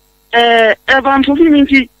say ban so fi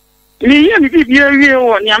minti me ye mi bi ye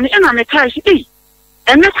wo ni am na me kai si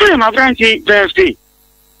and the cream of Auntie birthday.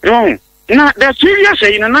 No, not that serious,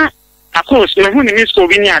 you know, not of course, my honey Miss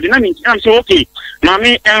Covinia, I'm so okay.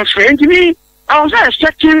 Mammy and friend to me, I was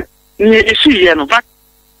expecting near the sea, you know, but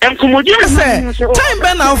and Comodia time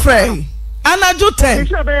Ben Alfred. Anna do 10,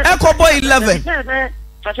 Echo Boy 11. Never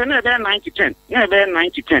 90-10, never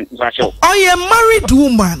 90-10. Oh, you're married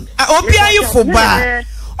woman. I'll be you for bar.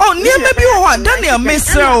 Oh, near maybe what Daniel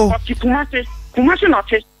Missile. Kumasi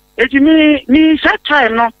not it. It's me that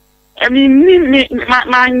time no. I mean me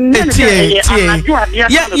my yes.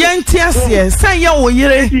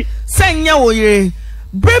 Sanya oyere.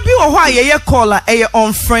 Baby or why ye call her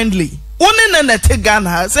unfriendly. One na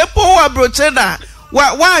Ghana. Say po abroche na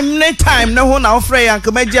one time na ho na ofre ya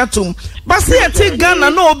nkamaji atom basi eti Ghana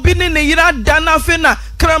na obi ne yira dana fe na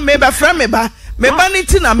kra me ba fra me ba ni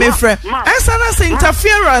ti na me fra esa na se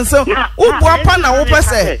interference ubu apa na wo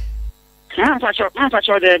pese ma fa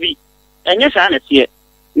cho bi enye sa na tie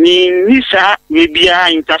ni sa we bia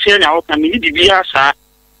interfere na wo ka mi ni bibia sa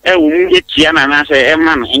e wo mu etia na se e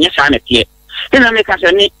ma no enye sa na tie ina me ka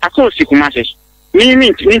se ni akosi kuma se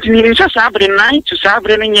ni sa sabre nai to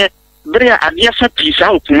sabre nye bre adia fa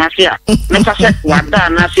pisa o kuma se a me ka se wada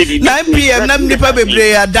na se bi 9 pm na nipa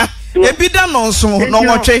bebre ada ebi da no so no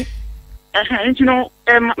nwotwe no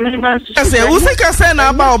me ba se wo se ka se na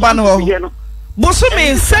aba oba no boso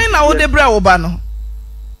me sen na wo de bra oba no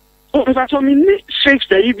o fa so mi ni 6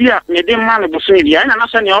 da ibia me de man boso ibia na na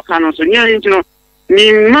se ne o ka no so ni ntino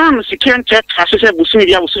ni man si ken check asese boso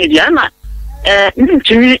ibia na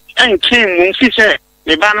ntimi enken mu fi se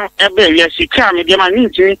me ba no ebe wi asika me de ma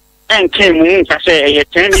ntimi enken mu nka se ye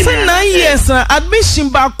 10 years 9 years admission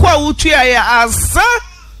ba kwa utua ya asa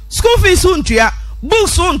school fees untua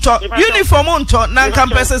books unto uniform unto na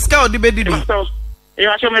campus ska odi bedidi e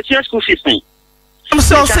wa so me tia school fees ni am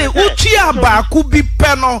so say utua ba ku bi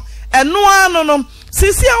pe no eno ano no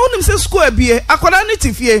sisi a wonim se school abie akoda ne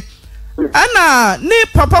tifie ana ni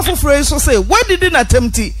papa foforo so say where did na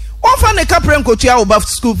tempti ofa ne kapren kotua wo ba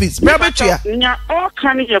school fees brabetua nya o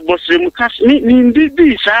kan ye bosrem kas ni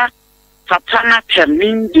bi sa papa na tem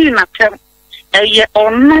ni na tem eye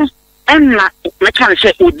ono enna me kan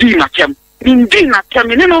se odi na tem ni na tem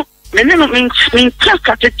ni no min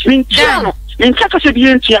kaka te twinkano min kaka se bi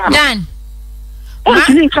entia dan ma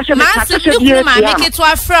se bi ku ma me keto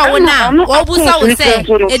afra wo na wo busa wo se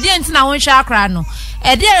edi enti na wo hwa akra no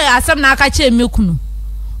edi asem na aka che me kunu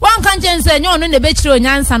wan kan jense nyo no ne be kire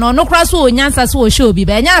onyansa no no kra so onyansa so wo hwe obi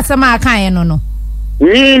be nya asem aka ye no ni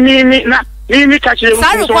ka kire wo so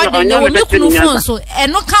onyansa me kunu fon so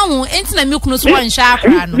eno ka ho enti na me kunu so won hwa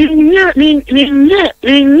akra no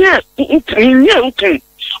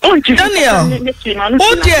Daniel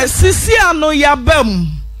o de sisi ano ya bam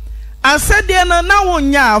asede no na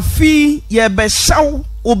wonya afi ye be hyaw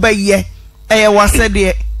obeye eye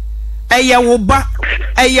wasede eye wo ba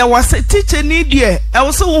eye wase teacher ni de e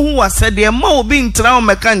wo so wo hu wasede ma obi ntra o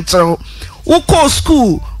meka nkyerɛ wo ko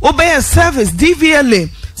school obeye service DVLA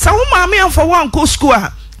sa wo maame amfa wan ko school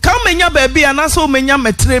a ka menya ba bia na so menya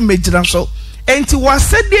metre mejira so enti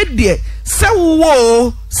wasede de se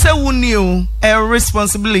wo se woni o a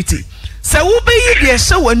responsibility se wo be yi de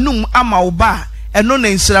hye wanum ama wo ba eno na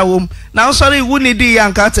nsira wom na sorry wuni di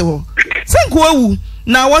yanka te ho senko awu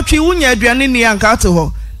na watwe wunya aduane ni yanka te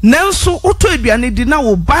ho nanso oto aduane di na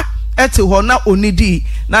wo ba ete ho na onidi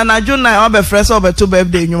na najo na obefre so obeto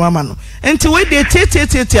birthday nyuma ma no enti we dey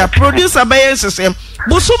tete producer by nsesem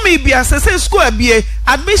busumi bia sese school abie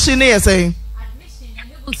admission ne yese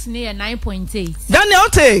books ne 9.8 Daniel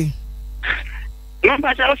te no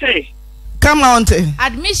pa cha o say come on te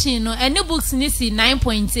admission no any books ne si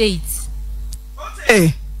 9.8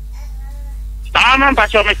 eh man pa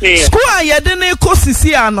cha me say school ayede ne ko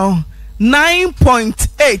sisi ano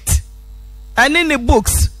 9.8 and in the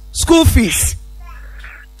books school fees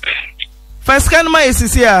first can my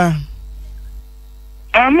sisi a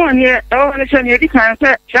amon ye o ne se ne di kan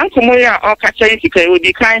se chankomo ya o ka cha yiki kai o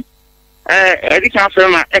di kan di kan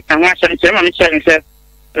firma e kan wa se ma me chere se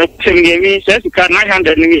se mi se ka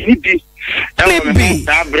 900 ni bi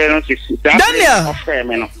Daniel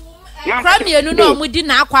from mienu no omudi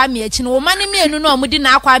na akwa me echi no ma ne mienu no omudi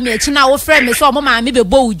na akwa me echi na wo frɛ me so omo ma me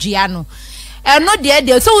bebo udua no eno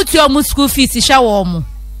de so wuti omo school fees hwa wo omo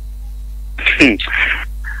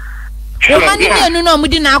wo ma ne mienu no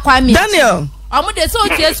omudi na akwa me Daniel omo de so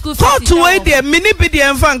wuti school fees court we de mini bi de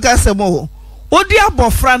enfa nka mo odi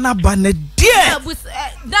abofra na ba ne die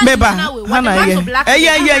meba hana ye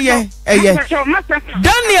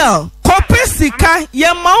Daniel kopesika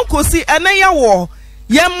ye ma okosi ene ya wo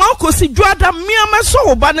ye ma okosi dwada miama so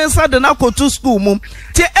wo ba ne nsa de na kotu school mum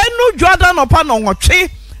te enu dwada no pa no nwotwe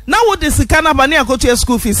na wo de sika na ba ne akotu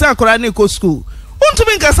school fees akora ne ko school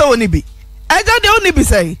untumi nkasa woni bi aga de woni bi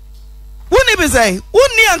sai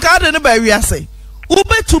woni anka de ne ba wiase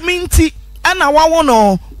ubetumi nti ana wawo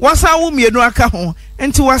no wasa wo mienu aka ho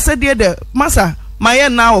enti wasede de masa maye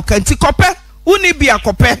na o kanti kope woni bi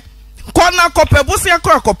akope kona kope bosi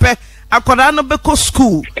akora kope akoda no beko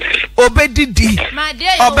school obedidi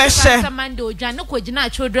obehye samande odwane ko gina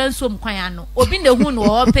children's home kwan no obi ne hu no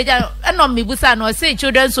o peja eno mebusa no say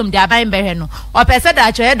children's home de aban behwe no o pese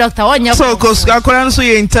da acho doctor onye so ko akora no so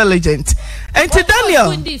ye intelligent Enti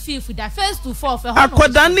Daniel.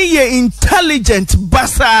 Akwadani ye intelligent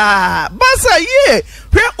basa ye.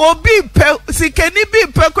 Hwe obi pe sikeni bi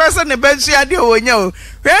pe kwasa ne benchi ade onya o.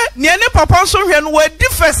 Hwe ne ne papa so hwe no we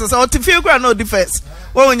defense so otifie kwa no defense.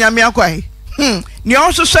 Wo onya me akwai. Ne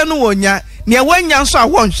ohwehwe no wonya. Ne wanya so a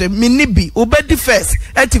wonhwe minibi obedi first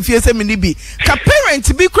etifie se minibi. Ka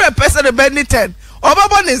parent bi kra person ne be 10.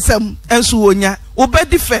 Obabo ne nsam enso wonya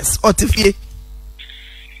obedi first otifie.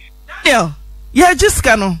 Daniel, yeah, just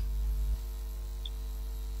no.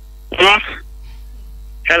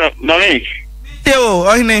 Hello, mommy. Yo,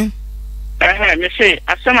 ohine. Me say,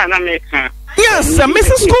 asama na me kan. Yes,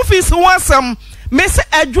 Mrs. School fees wasam. Miss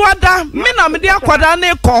Edwada, me na me dia kwada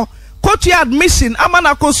na ko. Coach admission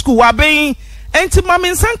amana ko school wa ben. Enti mama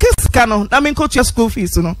nsanke sika no, na me coach school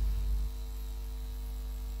fees no.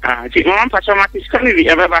 Ti mama pacha ma ti skani bi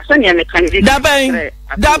ebe ba sanya ne kan di. Daben.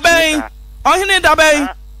 Ohine daben.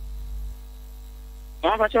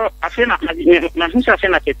 Mama pacha afena na hinsa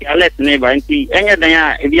afena ke alert ne ba enti enya dan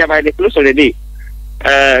ya e bia by the close of the day.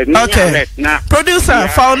 Okay. Producer,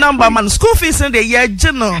 phone number man. School fees in the year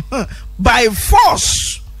general by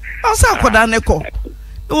force. Also, Kodaneko.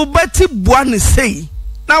 Ubati Buani say.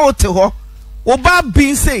 Now, what to her? Oba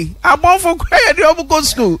being say. I'm born for credit of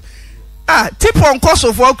school. Tip on cost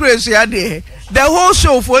of all crazy idea. The whole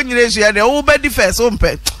show for any year, the old bed defense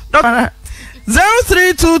open.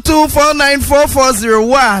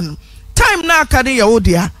 0322494401. Time now, Kadi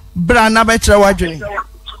Yodia. Brana betra wajuni.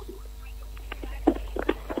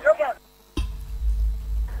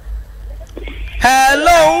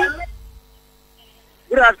 Hello.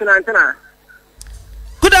 Good afternoon, Antenna.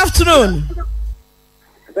 Good afternoon.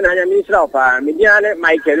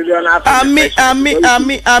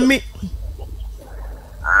 Ami.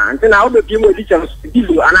 Antenna, all the people teachers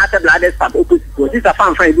do another blood stop opposite. This a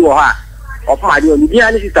fan friend do her. Of my own,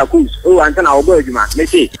 Diana is a coos. Oh, Antenna, I'll go you, man. Let's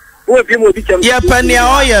see. Who people teachers? Yeah, Penny,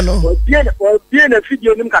 oh, you know. Being a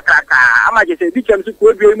video, I'm just a teacher to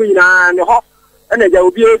quote you in the hop. And there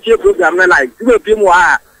will be a program like two people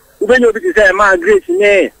are. When you say, my grace,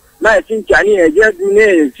 nay, my think Chinese, just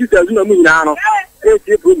nay, 2000 a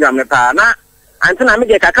program. Until I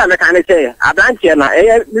make a kind of say, I don't care,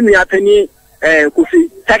 maybe a penny coffee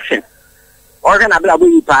section. Or can I be able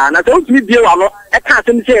to and I don't be I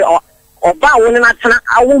can't say, or bow when I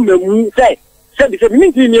won't say, said because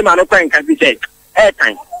me, man, can be said.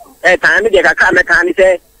 Airtime, I make a kind of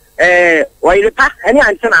say, Oyerepa, any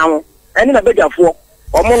answer now. Any a bigger for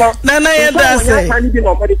Nana, that's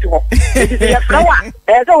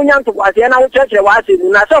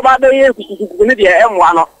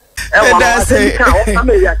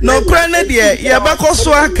it. No credit, yeah, Bako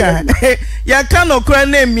Swaka. Ya can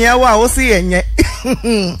credit me. I was seeing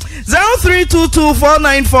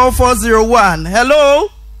 0322494401. Hello.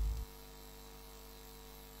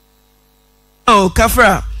 Oh,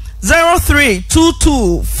 Kafra.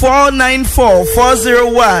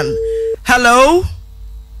 0322494401. Hello.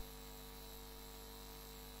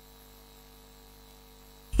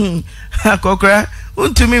 Kokra,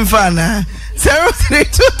 untumi mfana.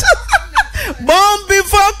 0322. Bomb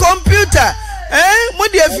before computer.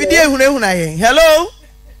 Mudi afidie huna ye. Hello.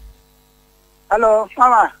 Hello,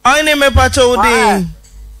 mama. Aine me pacho udi.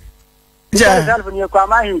 Ja.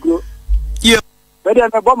 Yo. Wede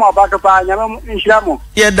me bomba baka pa nyama inshiramo.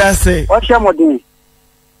 Yeah, that's it. What shamo din?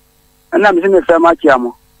 And I'm saying for my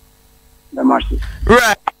chiamo. The mercy.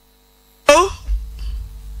 Right. Oh.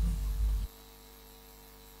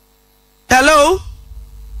 Hello.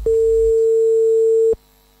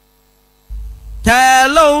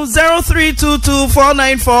 Hello.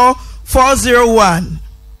 0322494401.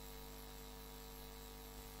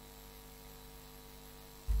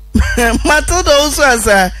 Matodo also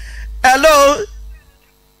answer. Hello.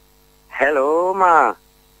 Hello, ma.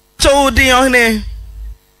 Chodi ohne.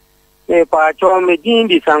 Pa cho me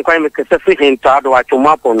jindi sankwa me kesefi hintado wa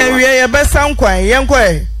chumapo no. Ewie ye be sankwa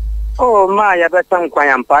yenkwa. Oh ma ya be sankwa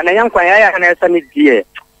yampa na yankwa ya na esa ni die.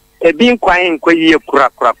 E bi nkwa nkwa yie kura.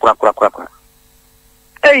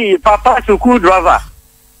 Hey papa school driver.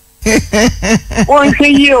 On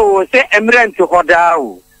say you say emergency hoda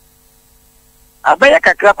o. Abaya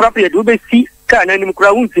kakra kura do be si ka na nim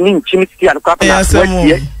kura untini nchimisi an kwa na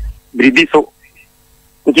watie. Bribi so.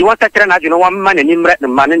 Nti wata kra na juno wa man ni mre na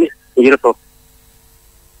man ni yiro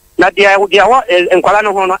na dia wa enkwala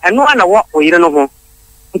no ho no eno ana wo oyire no ho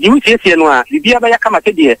nti wusiesie no a bibia ba ya kama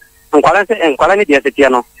te die enkwala ni dia setia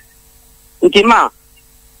no nti ma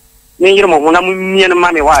ni yiro mo ho na mumie no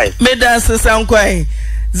ma me why me dance sankwai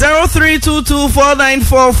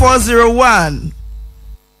 0322494401.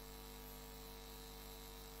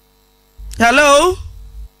 Hello.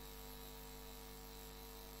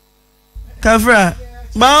 Kafra.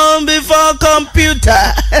 Born before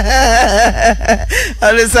computer.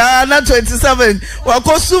 Alisa na 27.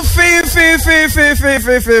 Wakosu fi.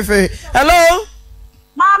 Hello?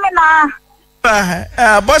 Mama na.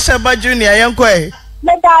 Bosha ba junior yankwe.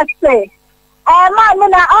 Me da say. Mama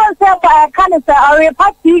na on say kan say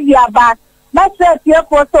Oyerepa TV aba. Na say tie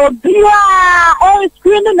for so bia on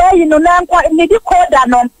screen na you know na nkwa ni di code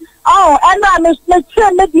no. Oh, and I me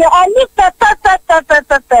train me dia ani pe.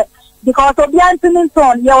 Because of the Antonin,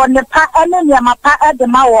 you on the pa and then you pa at the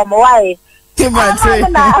Mawam. Why?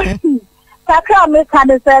 Sakra me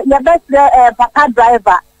can say your best papa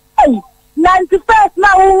driver. Hey, 91st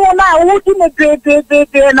now, who didn't a great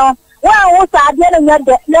no. Well, what's I getting at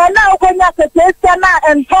the now when you have to taste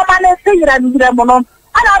and permanent thing and Ramonon. And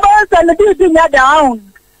I'm also the duty at their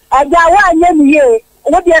own. And there one year,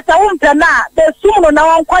 what you sound to now, there's soon no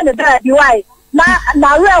one quite a bad why. Na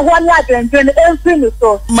we one like and everything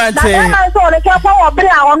so. Na so the can for bring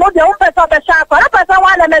on no the person be sharp. Na person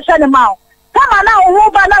one na share them out. Come on now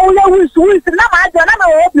who ba na we who na ma je na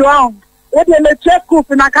we be on. We dey me check cook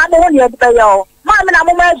na ka no one be yo. Ma me na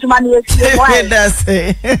mo ma aduma na esi. That's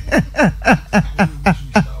it.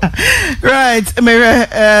 Right,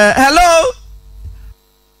 hello.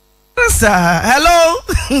 Sir, hello.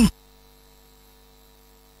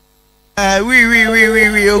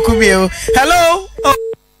 We Okumio. Hello. Oh.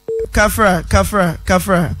 Kafra.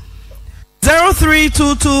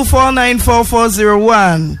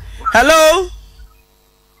 0322494401. Hello.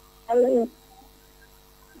 Hello.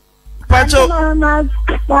 Pacho.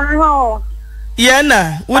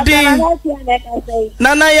 Yana, Udi.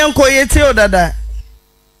 Nana yanko yete odada.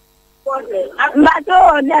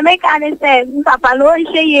 Bato, the mechanic said, Papa, no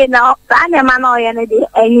she no, Sana Mano Yanadi,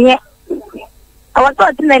 and yet. I was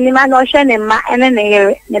talking to any man ocean in my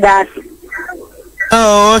enemy.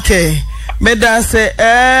 Oh, okay. Medase,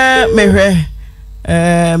 Mere.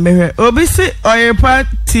 Obisi, Oyerepa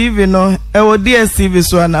TV no, DSTV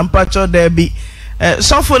so an ampacho derby.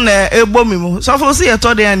 Sofo na ebomimu. Sofo si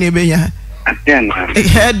eto de ani be ya.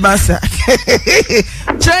 Headmaster.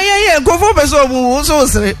 Cheye go for person mu so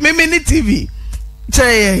sere. Me ni TV.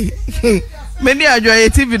 Cheye. Me ni ajo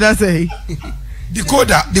TV na say.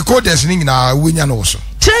 Decoders ning na wunya no so.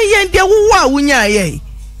 Cheye ndia wo a wunya ye.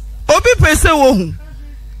 Obi pese wo hu.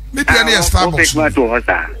 Me dia na Starbucks.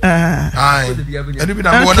 Ai bi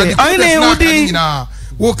na mo na decoders na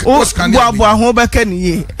wo scan bo ho be kan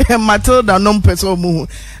ye. Matilda no pese o mu.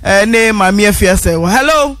 Ne mami afia say.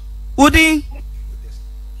 Hello. Udin.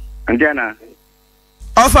 Andiana.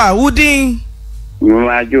 Ofa Udin.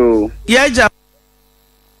 Majo. Yeja.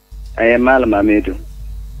 Mal mamedo.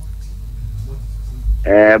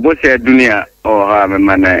 Bose dunia o ha me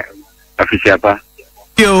mana afisiapa.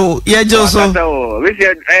 Yo, yejo so. We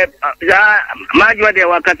said ja majo de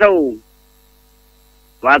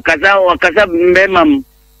wakasa memam.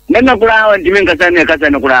 Nena kulao ndimi kasa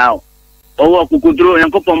na kulao. O kukudro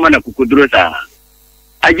yankopo mana kukudro sa.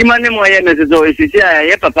 Ajimane mo ye na so esisia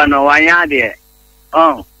ye papa no wanya de.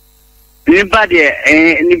 Oh. Nipa de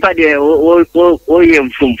o ye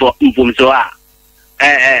mfumso a.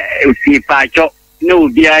 Si pacho no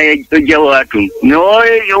bia je watum. No wo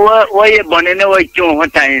ye bone ne wo chun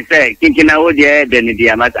hotan se kinkina wo de ni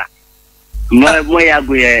dia mata. Mo ya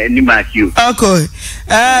go ye ni Matthew. Okay.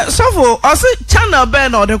 So also channel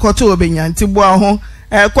ben or the koto obenya nti bua ho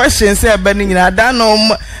question say ben nyina da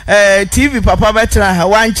no TV papa betra ha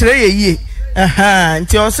wan kire ye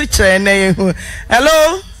nti also kire na ye hu.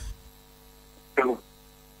 Hello.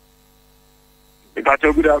 Good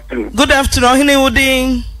afternoon. Good afternoon. Hini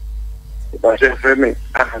Udin.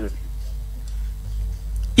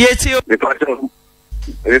 Yeti.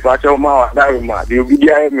 Pacho ma daruma. The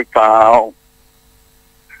video me pa.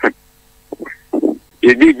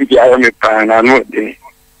 Ye di video me pa na no de.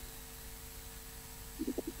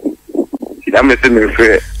 Ida me se me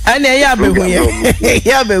fe. Ani ya be hu ye.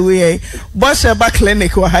 Ya be hu ye. Bosha ba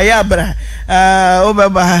clinic wa ya bra.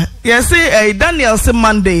 Obeba. Yes say Daniel say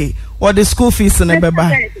Monday. Or the school fees in a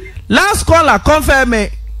baby. Last caller, confirm me.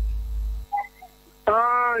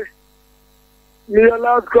 Me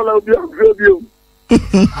last caller will be on radio. I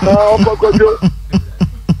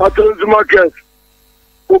told the market.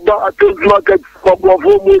 I told the market.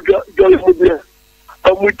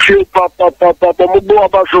 I'm with you, Papa. Mubo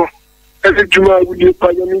Abaso. Every Juma with you,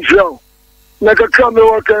 Payamisha. Naka come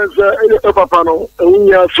work as a papa. And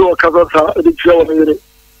we are so a Kazasa at the show.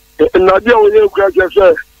 And Nadia will you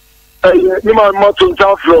graduate. You might not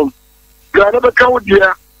talk from. Ghana become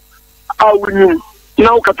dear. I will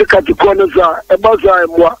now catch the corners a bazaar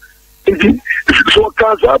and what. So,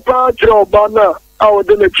 Casa Patro Bana, our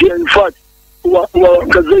delegate, in fact,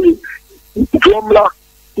 Kazani, Tuomla,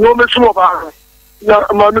 no Messoba,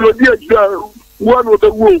 Mamelodia, one of the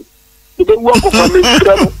womb, the work of a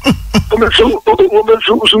woman,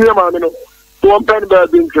 one pen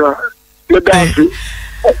bad in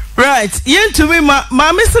right, yen to me, my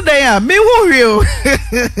Mr. Daya, me woo me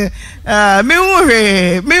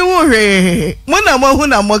woo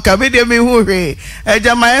Mona Moka, video me woo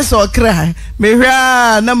Jamaica so cry, me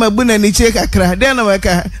ra, Namabuna Nicheka cry, then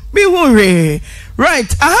me woo right,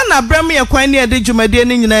 Ahana Brami Aquania de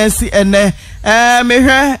Jumadini Nancy and me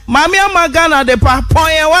ra, Mamma Magana de Pa,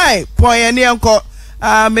 Poya White, Poya Nianco,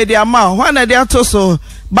 Media Ma, one of their toso,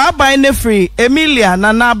 Baba Nefree, Emilia,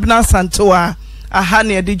 Nanabna Santoa.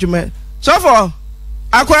 Ahani adijume. So for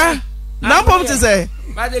Aqua, now pom to say.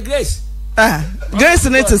 By the grace. Grace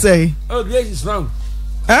need to say. Oh, grace is wrong.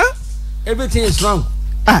 Huh? Everything is wrong.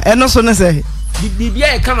 And no so say.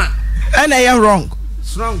 BBI come on. And I am wrong.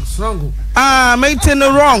 Strong. Maintain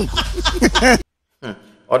wrong.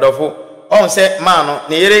 Odofo. On say man,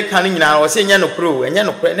 ne yere kan nyina o se nya no pro, enya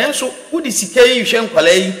no pro. Nanso wo di sika yi hwe nkwala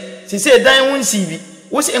yi. Si se dan won si bi.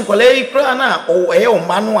 Wo se nkwala yi kra na o ye o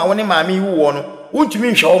ma no a wo ne maami wu wo no.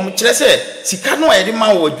 Wontumi nhwe wo kire se sika no a ye de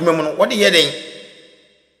ma wo adwuma mu no wo de ye den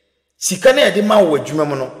sika na ye de ma wo adwuma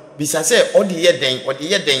mu no bisa se o de ye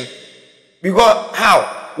den because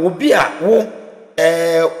how obi a wo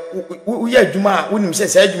ye adwuma a wonim se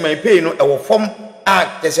sa adwuma pay no e wo fom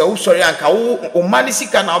a kese wo sori anka wo ma ne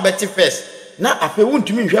sika na wo beti first na afa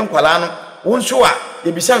wontumi nhwe nkwala no wo nso a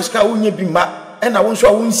ye bisa sika wo nya bi ma e na wo nso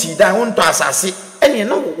a wo nsi dan wo nto asase ene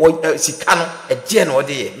no sika no e je na wo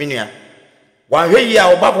de ye menua wahwe yi a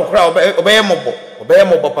oba kokra obeye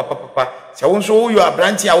mobo papa se wonso wo yo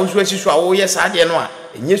abranti a wonso asisu a wo ye saade no a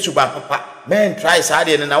enye suba papa men try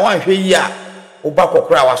saade no na wahwe yi a oba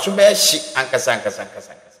kokra waso be hyi ankasa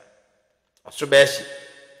waso be hyi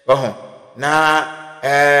oho na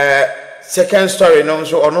second story no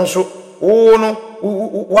so ono so wo no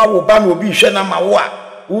wa wo ba no obi hwe na ma wo a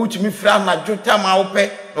wo tumi fra na jota ma wo pe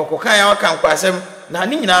no kokan ya waka nkwasem na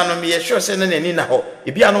ni nyina no me ye sure se na nani na ho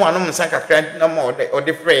ebi anu anom nsa kakra na mo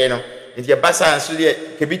ode frɛ no nti e basa nso de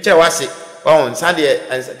kebi kyerɛ wase on nsa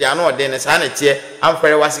de anu ode ne sa na tie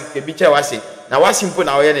amfrɛ wase kebi kyerɛ wase na wase mpo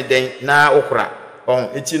na wo ye ne den na okura on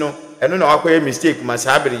eti no eno na wakoye mistake ma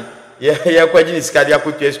sabiri ye kwaji ni skadi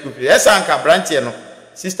akotua school fee esa anka branch no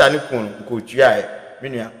sister ni kun ko tua e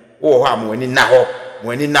menua wo ho am wani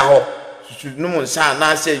na ho susu no mo nsa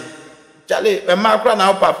na se chale e ma kra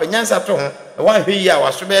na papa nyansa to ho wan hwe yi a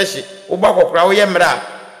waso be hye wo ba kokra wo ye mra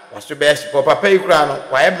waso be hye papa yi kra no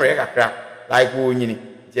wa ye mre kakra like wo nyini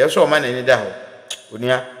je so ma na ni da ho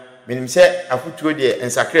onua menim se afutuo de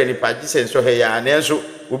ensakra ni pa gise nso he ya na enso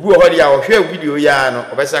obi wo ho de a wo hwe video ya no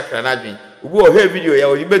obesakra na dwen obi wo hwe video ya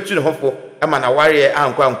wo betu ne hofo e ma na ware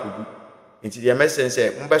ankwa ankudu nti de message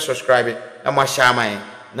se mo be subscribe na mo share man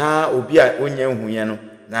na obi a onya hu ye no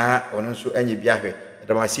na ono nso anya bi ahwe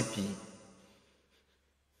da ma sipi